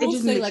I will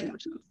say, like,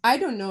 I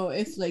don't know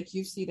if like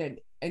you've seen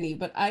any,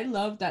 but I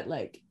love that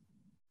like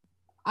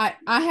I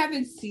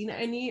haven't seen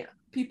any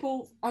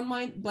people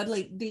online, but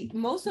like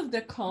most of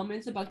the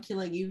comments about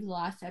Killing Eve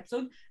last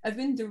episode have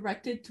been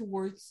directed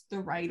towards the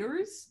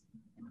writers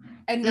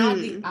and not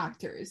the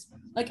actors.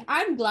 Like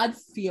I'm glad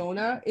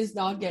Fiona is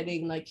not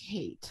getting like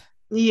hate.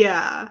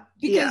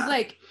 Because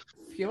like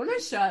Fiona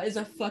Shaw is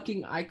a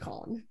fucking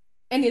icon,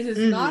 and it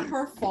is not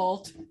her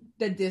fault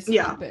that this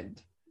Yeah.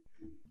 happened.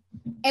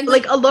 And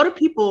like a lot of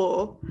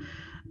people,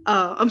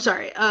 I'm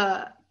sorry,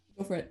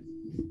 go for it.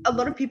 a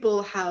lot of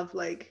people have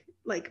like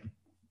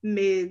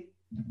made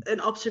an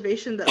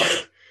observation that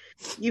like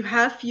you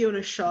have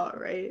Fiona Shaw,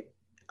 right?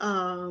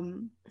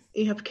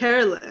 You have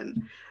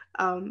Carolyn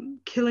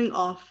killing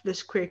off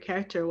this queer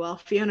character while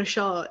Fiona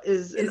Shaw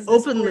is an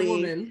openly queer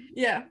woman.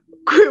 Yeah.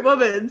 queer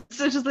woman.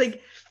 So it's just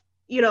like,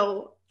 you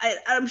know,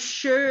 I'm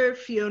sure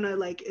Fiona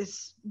like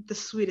is the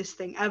sweetest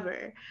thing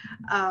ever.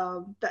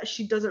 That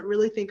she doesn't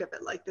really think of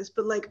it like this,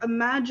 but like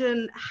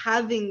imagine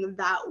having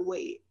that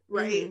weight,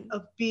 right?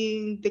 Of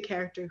being the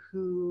character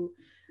who,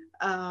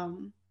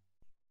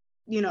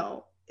 you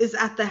know, is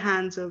at the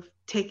hands of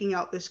taking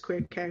out this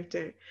queer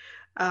character,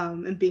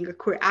 and being a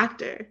queer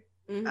actor,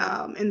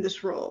 in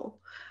this role.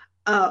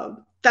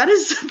 That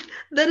is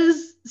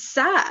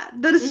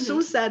sad. That is so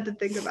sad to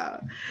think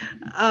about.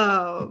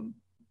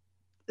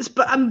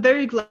 But I'm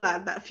very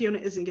glad that Fiona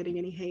isn't getting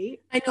any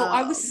hate. I know.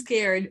 I was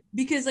scared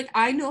because like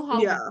I know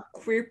how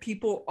queer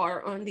people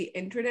are on the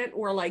internet,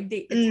 or like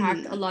they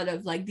attacked a lot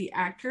of like the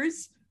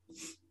actors.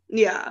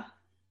 Yeah.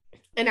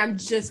 And I'm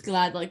just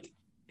glad like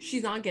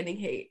she's not getting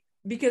hate,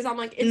 because I'm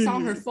like, it's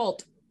not her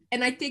fault.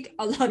 And I think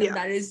a lot of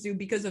that is due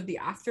because of the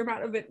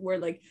aftermath of it, where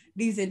like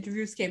these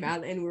interviews came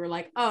out and we were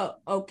like, oh,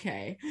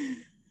 okay.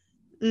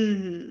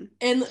 And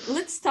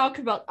let's talk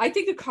about, I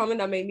think the comment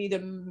that made me the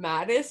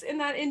maddest in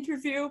that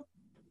interview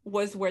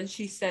was when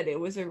she said it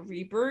was a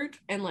rebirth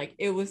and like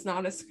it was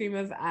not a scream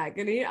of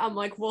agony. I'm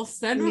like, well,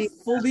 Sandra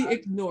fully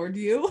ignored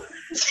you.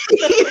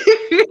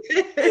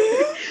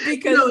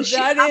 Because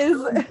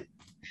that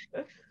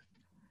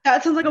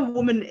sounds like a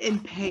woman in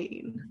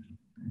pain,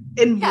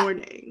 in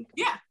mourning.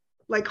 Yeah.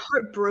 Like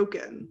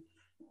heartbroken.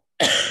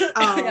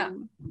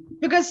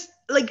 Because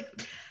like,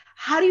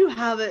 how do you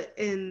have it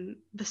in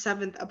the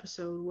 7th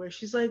episode where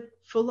she's like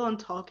full on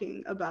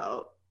talking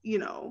about, you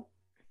know,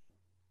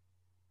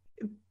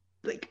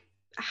 like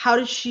how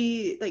does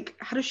she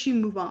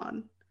move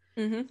on?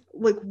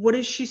 Like what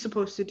is she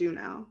supposed to do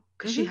now?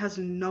 Because she has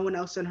no one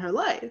else in her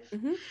life.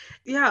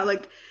 Yeah,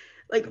 like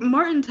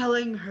Martin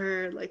telling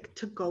her like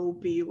to go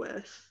be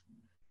with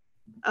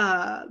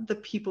the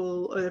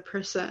people or the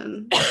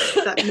person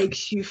that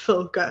makes you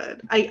feel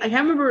good. I can't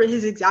remember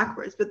his exact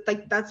words, but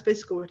like that's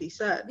basically what he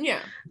said.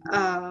 Yeah.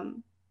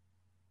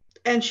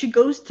 And she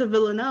goes to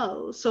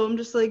Villanelle, so I'm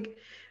just like,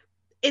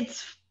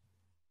 it's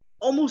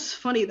almost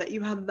funny that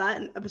you have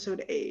that in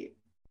episode 8.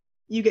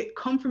 You get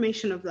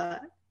confirmation of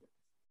that.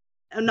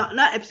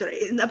 Not episode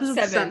 8, in episode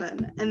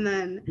 7. And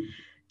then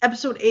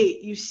episode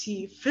 8, you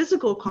see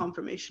physical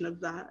confirmation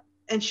of that.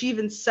 And she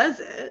even says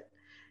it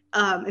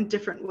in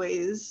different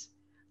ways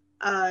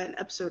in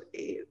episode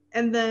 8.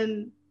 And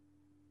then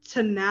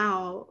to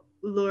now,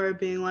 Laura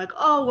being like,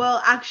 oh,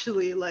 well,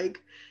 actually, like,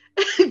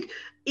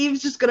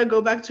 Eve's just gonna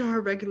go back to her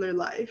regular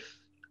life.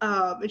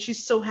 And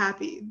she's so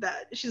happy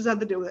that she doesn't have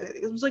to deal with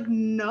anything. I was like,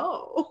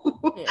 no.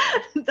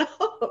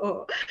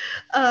 No.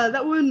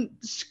 That one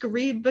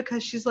screamed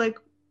because she's like,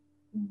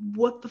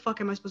 what the fuck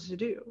am I supposed to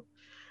do?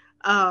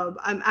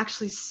 I'm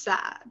actually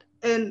sad.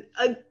 And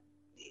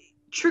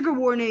trigger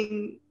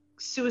warning,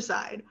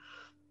 suicide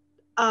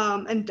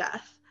and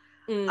death.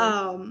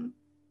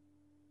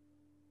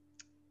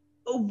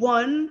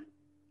 One,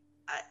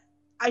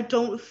 I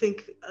don't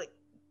think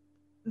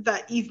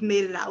that Eve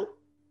made it out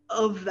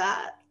of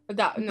that.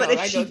 But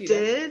if she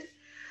did,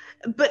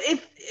 but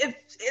if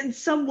in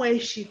some way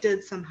she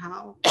did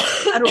somehow,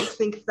 I don't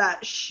think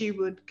that she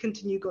would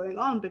continue going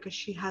on because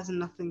she has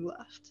nothing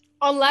left.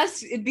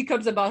 Unless it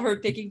becomes about her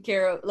taking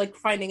care of, like,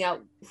 finding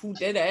out who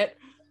did it.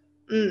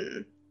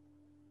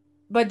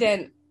 But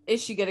then,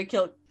 is she gonna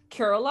kill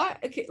Caroline?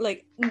 Okay,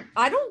 like,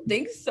 I don't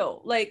think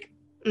so. Like,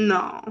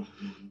 no.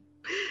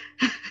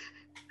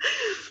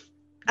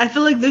 I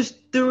feel like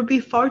there would be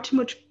far too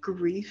much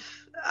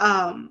grief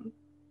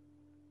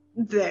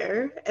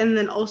there, and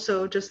then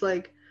also just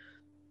like,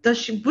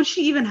 would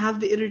she even have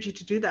the energy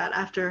to do that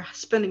after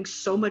spending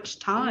so much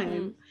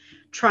time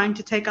trying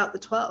to take out the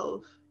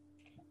 12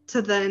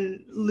 to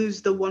then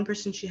lose the one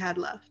person she had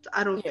left?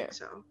 I don't think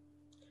so.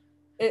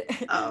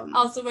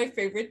 Also, my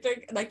favorite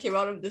thing that came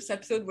out of this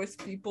episode was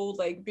people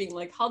like being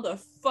like, how the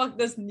fuck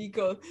does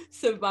Nico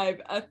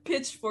survive a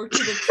pitchfork to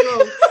the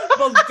throat,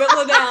 but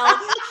Villanelle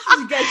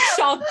gets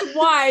shot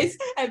twice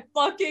and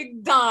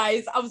fucking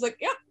dies? I was like,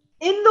 yeah.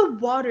 In the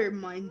water,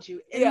 mind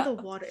you. In the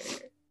water.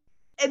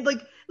 And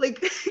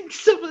like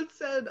someone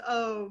said,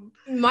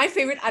 my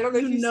favorite, I don't know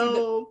if you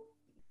know,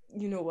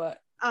 you know what?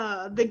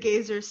 The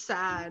gays are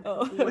sad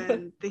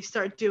when they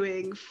start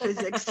doing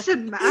physics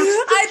and math.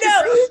 I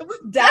know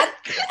that.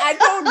 I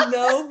don't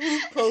know who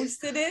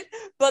posted it,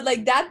 but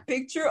like that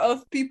picture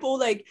of people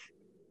like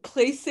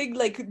placing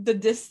like the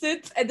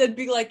distance and then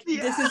being like,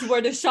 this is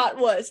where the shot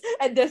was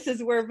and this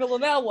is where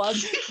Villanelle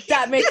was.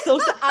 That makes no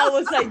sense. I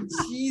was like,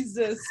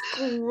 Jesus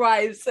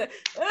Christ.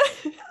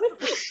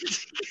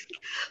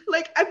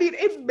 Like, I mean,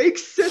 it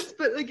makes sense,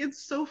 but like, it's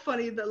so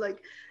funny that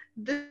like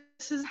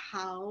this is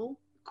how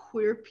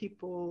queer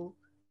people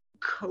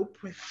cope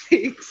with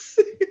things.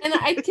 And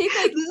I think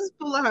like this is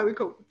full of how we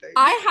cope with things.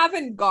 I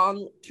haven't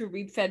gone to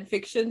read fan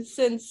fiction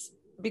since,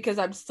 because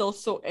I'm still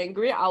so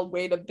angry. I'll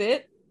wait a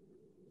bit.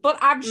 But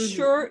I'm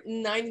sure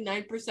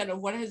 99% of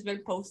what has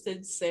been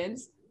posted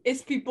since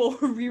is people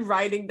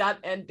rewriting that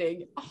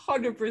ending.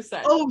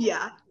 100%. Oh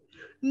yeah.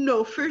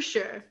 No, for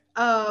sure.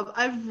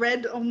 I've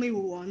read only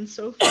one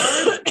so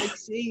far, but like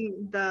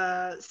seeing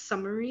the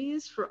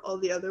summaries for all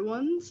the other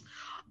ones,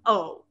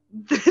 oh,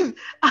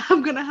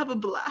 I'm gonna have a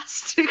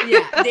blast.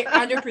 Yeah, they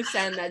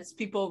 100% that's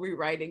people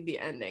rewriting the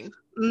ending.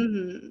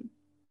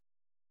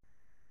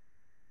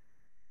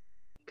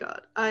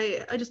 God,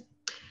 I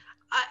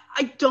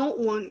don't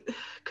want,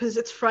 because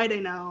it's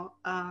Friday now.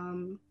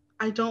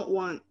 I don't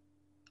want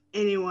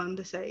anyone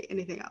to say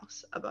anything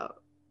else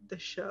about the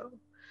show.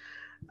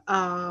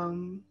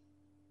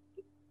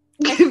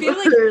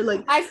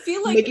 I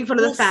feel like making fun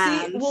of the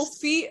fans.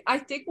 I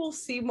think we'll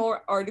see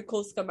more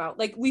articles come out.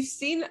 Like we've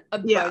seen a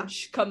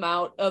bunch come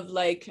out of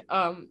like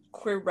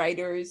queer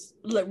writers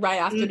right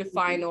after the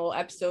final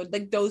episode,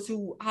 like those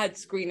who had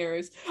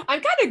screeners.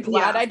 I'm kind of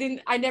glad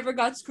I never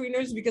got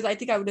screeners, because I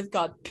think I would have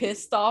got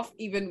pissed off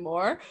even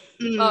more.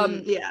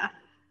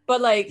 But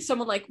like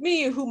someone like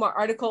me, who my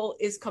article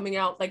is coming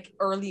out like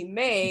early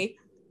May,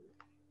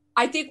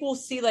 I think we'll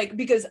see, like,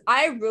 because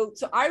I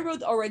wrote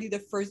already the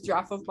first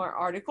draft of my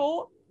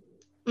article,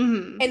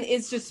 and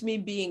it's just me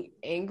being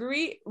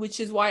angry, which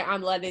is why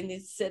I'm letting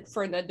it sit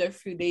for another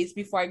few days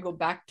before I go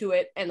back to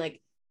it and like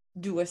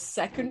do a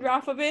second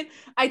draft of it.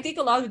 I think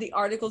a lot of the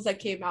articles that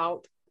came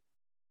out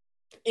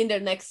in the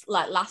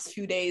last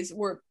few days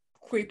were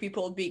queer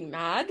people being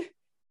mad.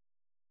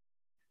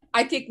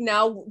 I think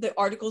now the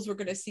articles we're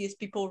gonna see is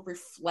people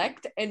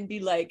reflect and be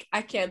like,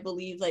 I can't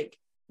believe like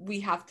we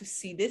have to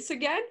see this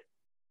again.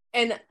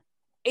 And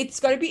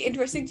it's going to be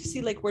interesting to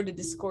see like where the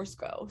discourse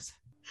goes.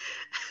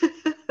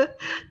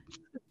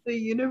 The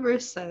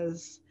universe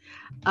says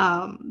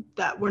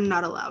that we're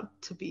not allowed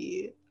to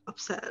be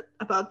upset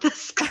about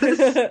this.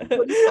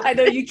 I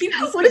know you keep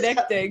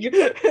disconnecting.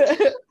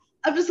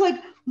 I'm just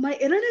like, my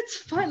internet's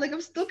fine. Like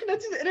I'm still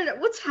connected to the internet.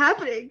 What's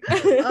happening?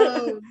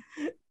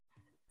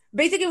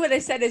 Basically what I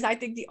said is I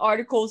think the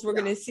articles we're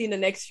going to see in the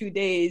next few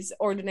days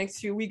or the next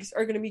few weeks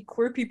are going to be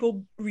queer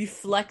people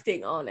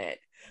reflecting on it.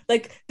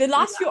 Like the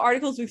last few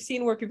articles we've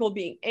seen were people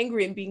being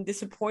angry and being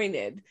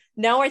disappointed.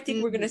 Now I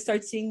think we're going to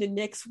start seeing the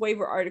next wave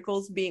of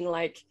articles being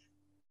like,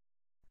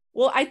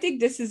 well, I think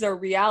this is a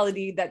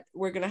reality that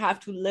we're going to have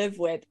to live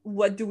with.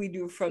 What do we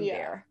do from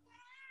there?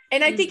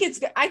 And I think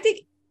I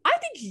think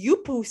you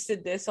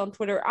posted this on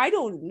Twitter. I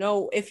don't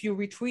know if you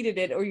retweeted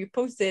it or you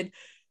posted,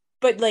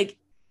 but like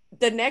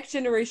the next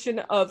generation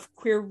of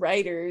queer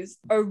writers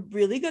are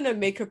really going to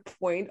make a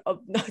point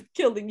of not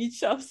killing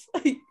each other,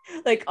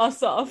 like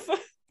us off.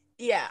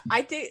 Yeah,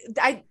 I think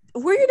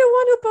were you the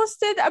one who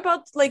posted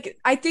about like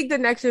I think the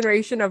next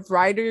generation of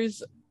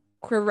writers,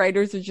 queer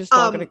writers, are just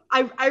not gonna.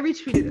 I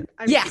retweeted it.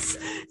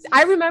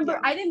 I remember.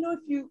 I didn't know if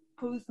you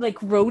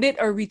wrote it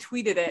or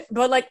retweeted it,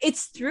 but like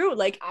it's true.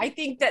 Like I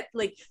think that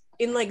like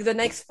in like the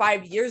next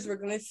 5 years, we're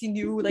gonna see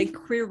new like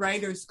queer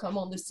writers come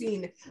on the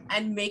scene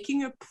and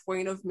making a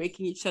point of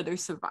making each other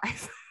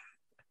survive.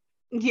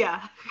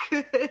 Yeah,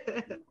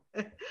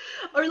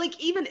 or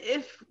like even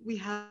if we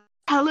have.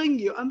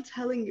 I'm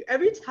telling you,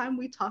 every time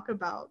we talk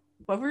about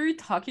what were we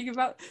talking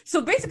about?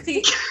 So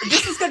basically,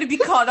 this is going to be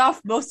cut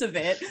off most of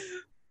it,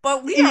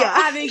 but we are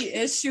having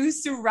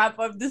issues to wrap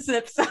up this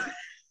episode.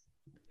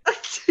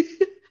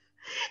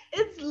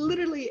 It's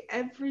literally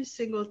every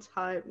single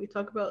time we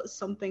talk about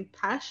something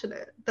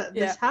passionate that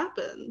this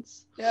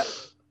happens. Yep.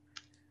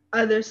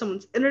 Either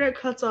someone's internet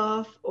cuts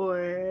off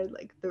or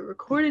like the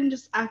recording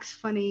just acts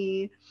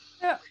funny.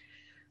 Yeah.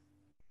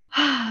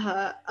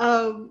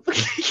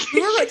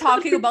 We were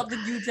talking about the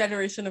new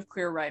generation of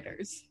queer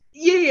writers.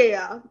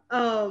 Yeah.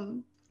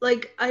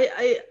 Like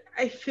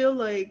I feel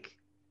like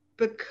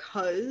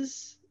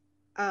because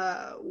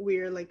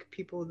we're like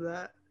people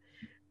that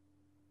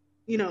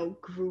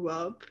grew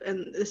up,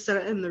 and it said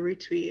it in the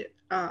retweet,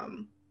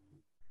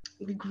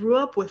 we grew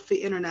up with the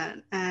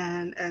internet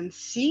and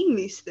seeing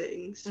these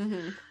things.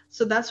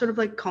 So that sort of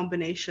like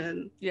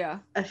combination,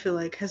 I feel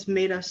like has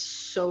made us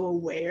so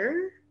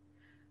aware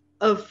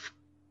of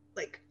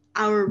like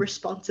our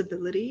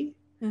responsibility.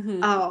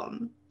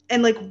 And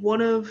like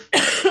one of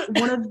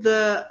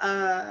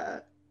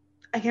the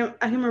I can't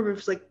remember if it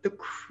was like the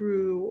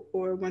crew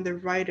or one of the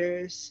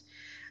writers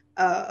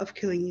of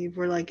Killing Eve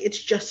were like, it's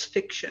just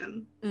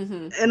fiction.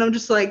 And I'm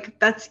just like,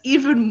 that's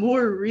even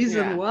more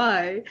reason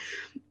why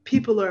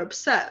people are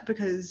upset,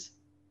 because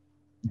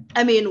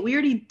I mean, we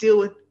already deal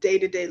with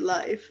day-to-day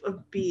life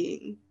of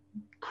being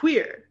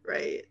queer,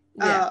 right?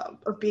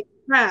 Of being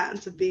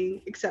trans, of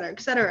being et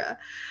cetera.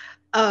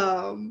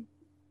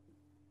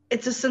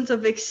 It's a sense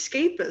of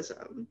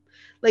escapism,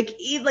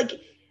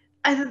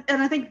 and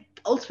I think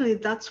ultimately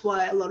that's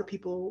why a lot of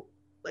people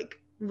like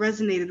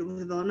resonated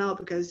with Villanelle,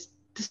 because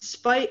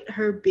despite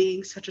her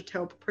being such a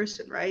terrible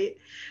person, right,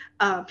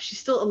 she's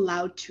still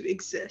allowed to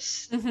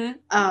exist and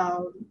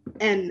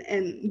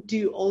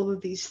do all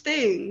of these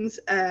things,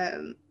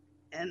 and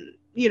and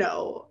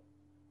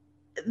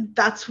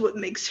that's what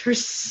makes her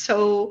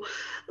so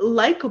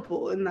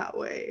likable in that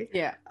way.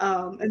 Yeah.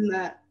 And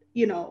that,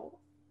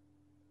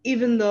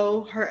 even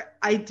though her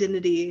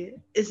identity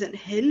isn't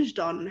hinged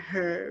on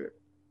her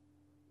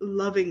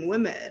loving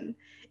women,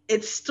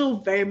 it's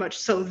still very much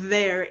so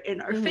there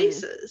in our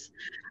faces.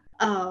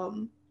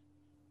 And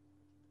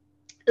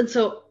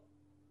so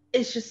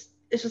it's just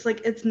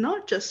like, it's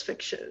not just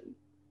fiction.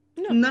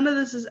 No. None of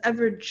this is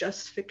ever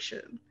just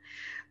fiction.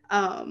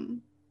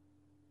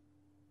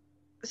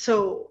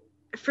 So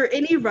for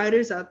any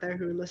writers out there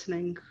who are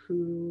listening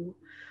who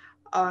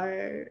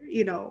are,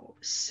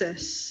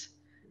 cis,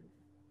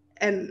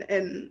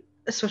 and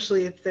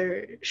especially if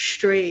they're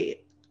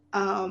straight,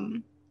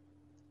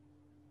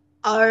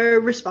 our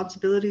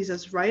responsibilities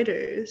as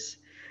writers,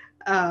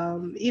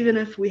 even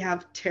if we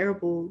have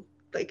terrible,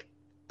 like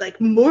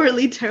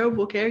morally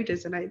terrible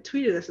characters, and I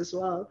tweeted this as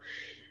well,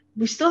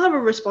 we still have a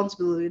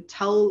responsibility to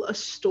tell a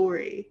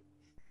story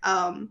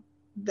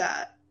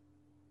that,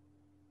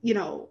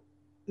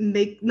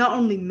 not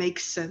only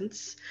makes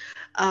sense,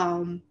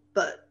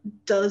 but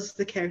does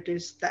the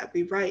characters that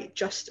we write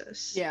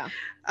justice. Yeah.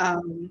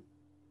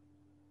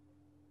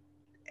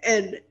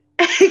 And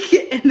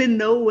and in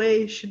no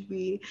way should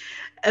we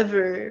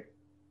ever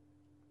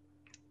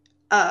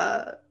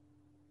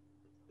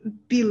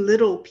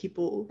belittle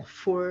people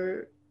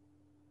for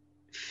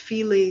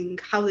feeling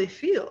how they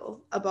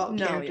feel about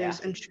characters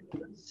and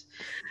shows.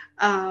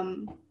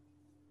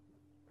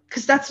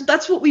 Because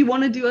that's what we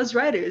want to do as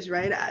writers,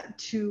 right?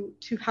 To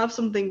have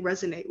something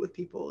resonate with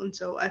people. And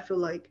so I feel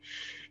like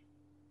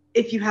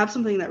if you have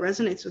something that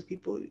resonates with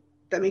people,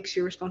 that makes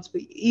your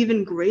responsibility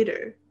even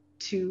greater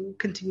to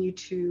continue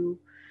to,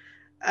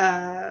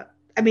 not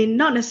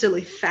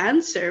necessarily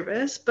fan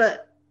service,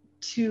 but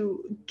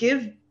to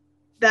give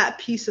that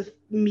piece of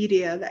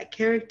media, that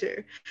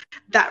character,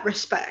 that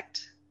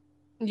respect.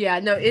 Yeah,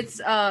 no, it's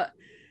I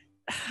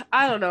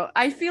don't know.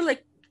 I feel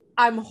like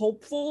I'm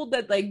hopeful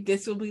that like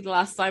this will be the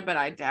last time, but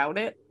I doubt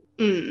it.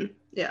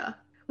 Yeah,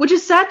 which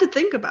is sad to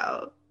think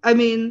about. I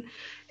mean,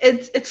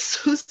 it's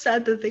so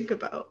sad to think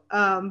about,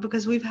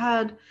 because we've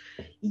had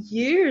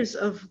years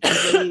of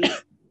great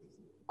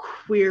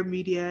queer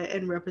media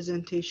and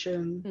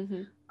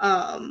representation,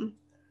 and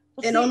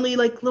only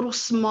like little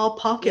small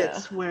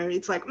pockets where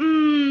it's like,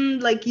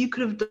 like you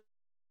could have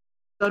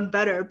done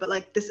better, but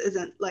like this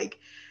isn't like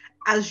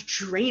as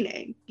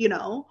draining,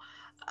 so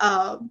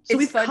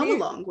we've come a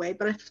long way,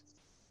 but I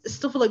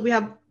still feel like we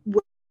have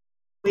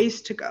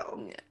ways to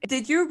go.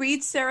 Did you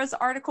read Sarah's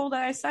article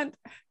that I sent?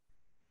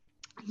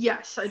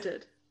 Yes, I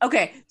did.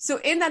 Okay, so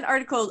in that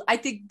article, I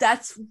think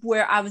that's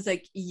where I was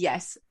like,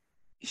 yes.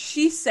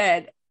 She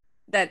said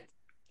that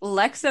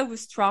Lexa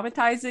was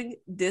traumatizing.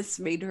 This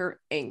made her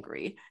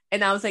angry.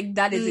 And I was like,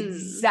 that is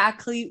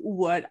exactly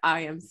what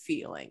I am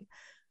feeling.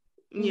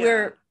 Yeah.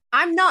 Where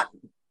I'm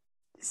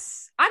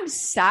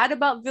sad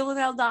about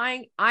Villanelle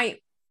dying. I'm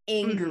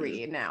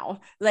angry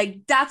now.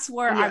 Like, that's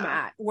where I'm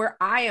at. Where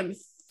I am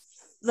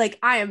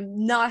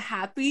not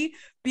happy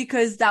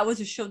because that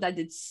was a show that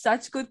did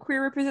such good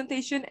queer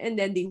representation and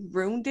then they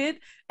ruined it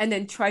and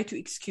then tried to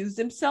excuse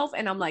themselves.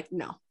 And I'm like,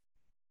 no.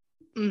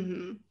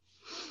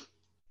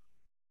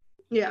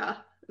 Yeah.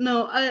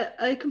 No,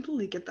 I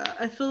completely get that.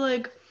 I feel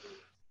like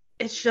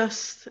it's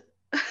just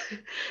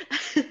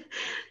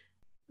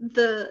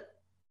the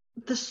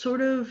sort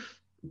of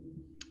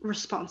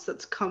response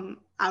that's come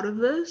out of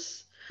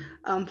this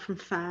from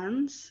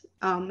fans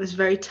is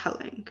very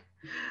telling.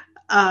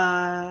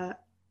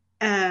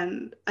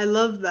 And I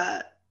love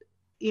that,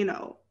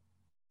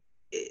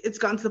 it's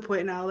gotten to the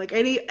point now, like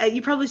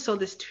you probably saw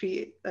this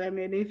tweet that I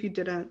made, and if you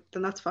didn't,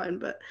 then that's fine,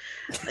 but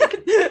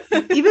like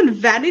even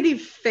Vanity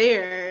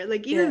Fair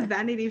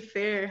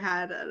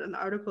had an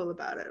article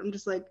about it. I'm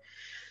just like,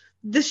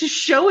 this is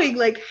showing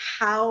like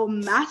how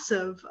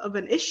massive of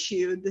an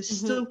issue this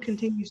still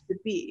continues to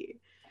be.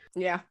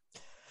 Yeah.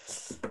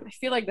 I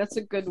feel like that's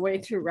a good way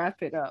to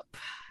wrap it up.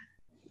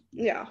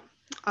 Yeah.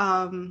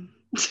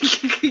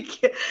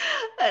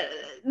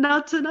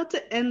 Not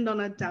to end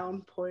on a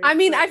down point. I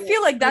mean, I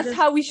feel like that's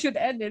how we should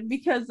end it,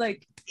 because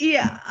like,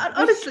 yeah,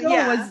 honestly, the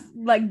show was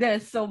like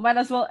this, so might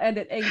as well end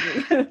it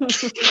angry.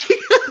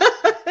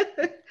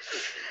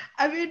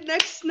 I mean,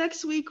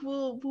 next week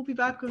we'll be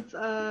back with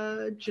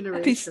Generation.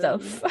 Happy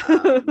stuff.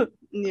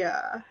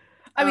 Yeah.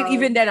 I mean,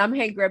 even then, I'm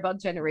angry about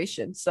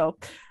Generation. So,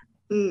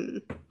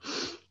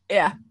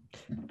 yeah.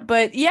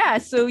 But yeah,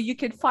 so you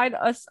can find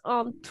us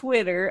on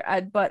Twitter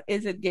at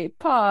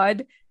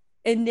ButIsItGayPod,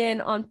 and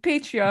then on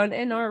Patreon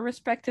and our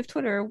respective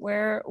Twitter,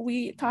 where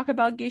we talk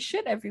about gay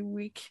shit every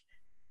week.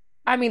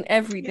 I mean,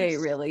 every day,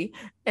 really.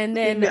 And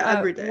then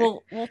every day.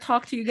 We'll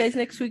talk to you guys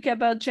next week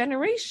about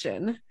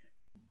Generation.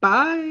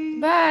 Bye.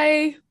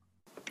 Bye.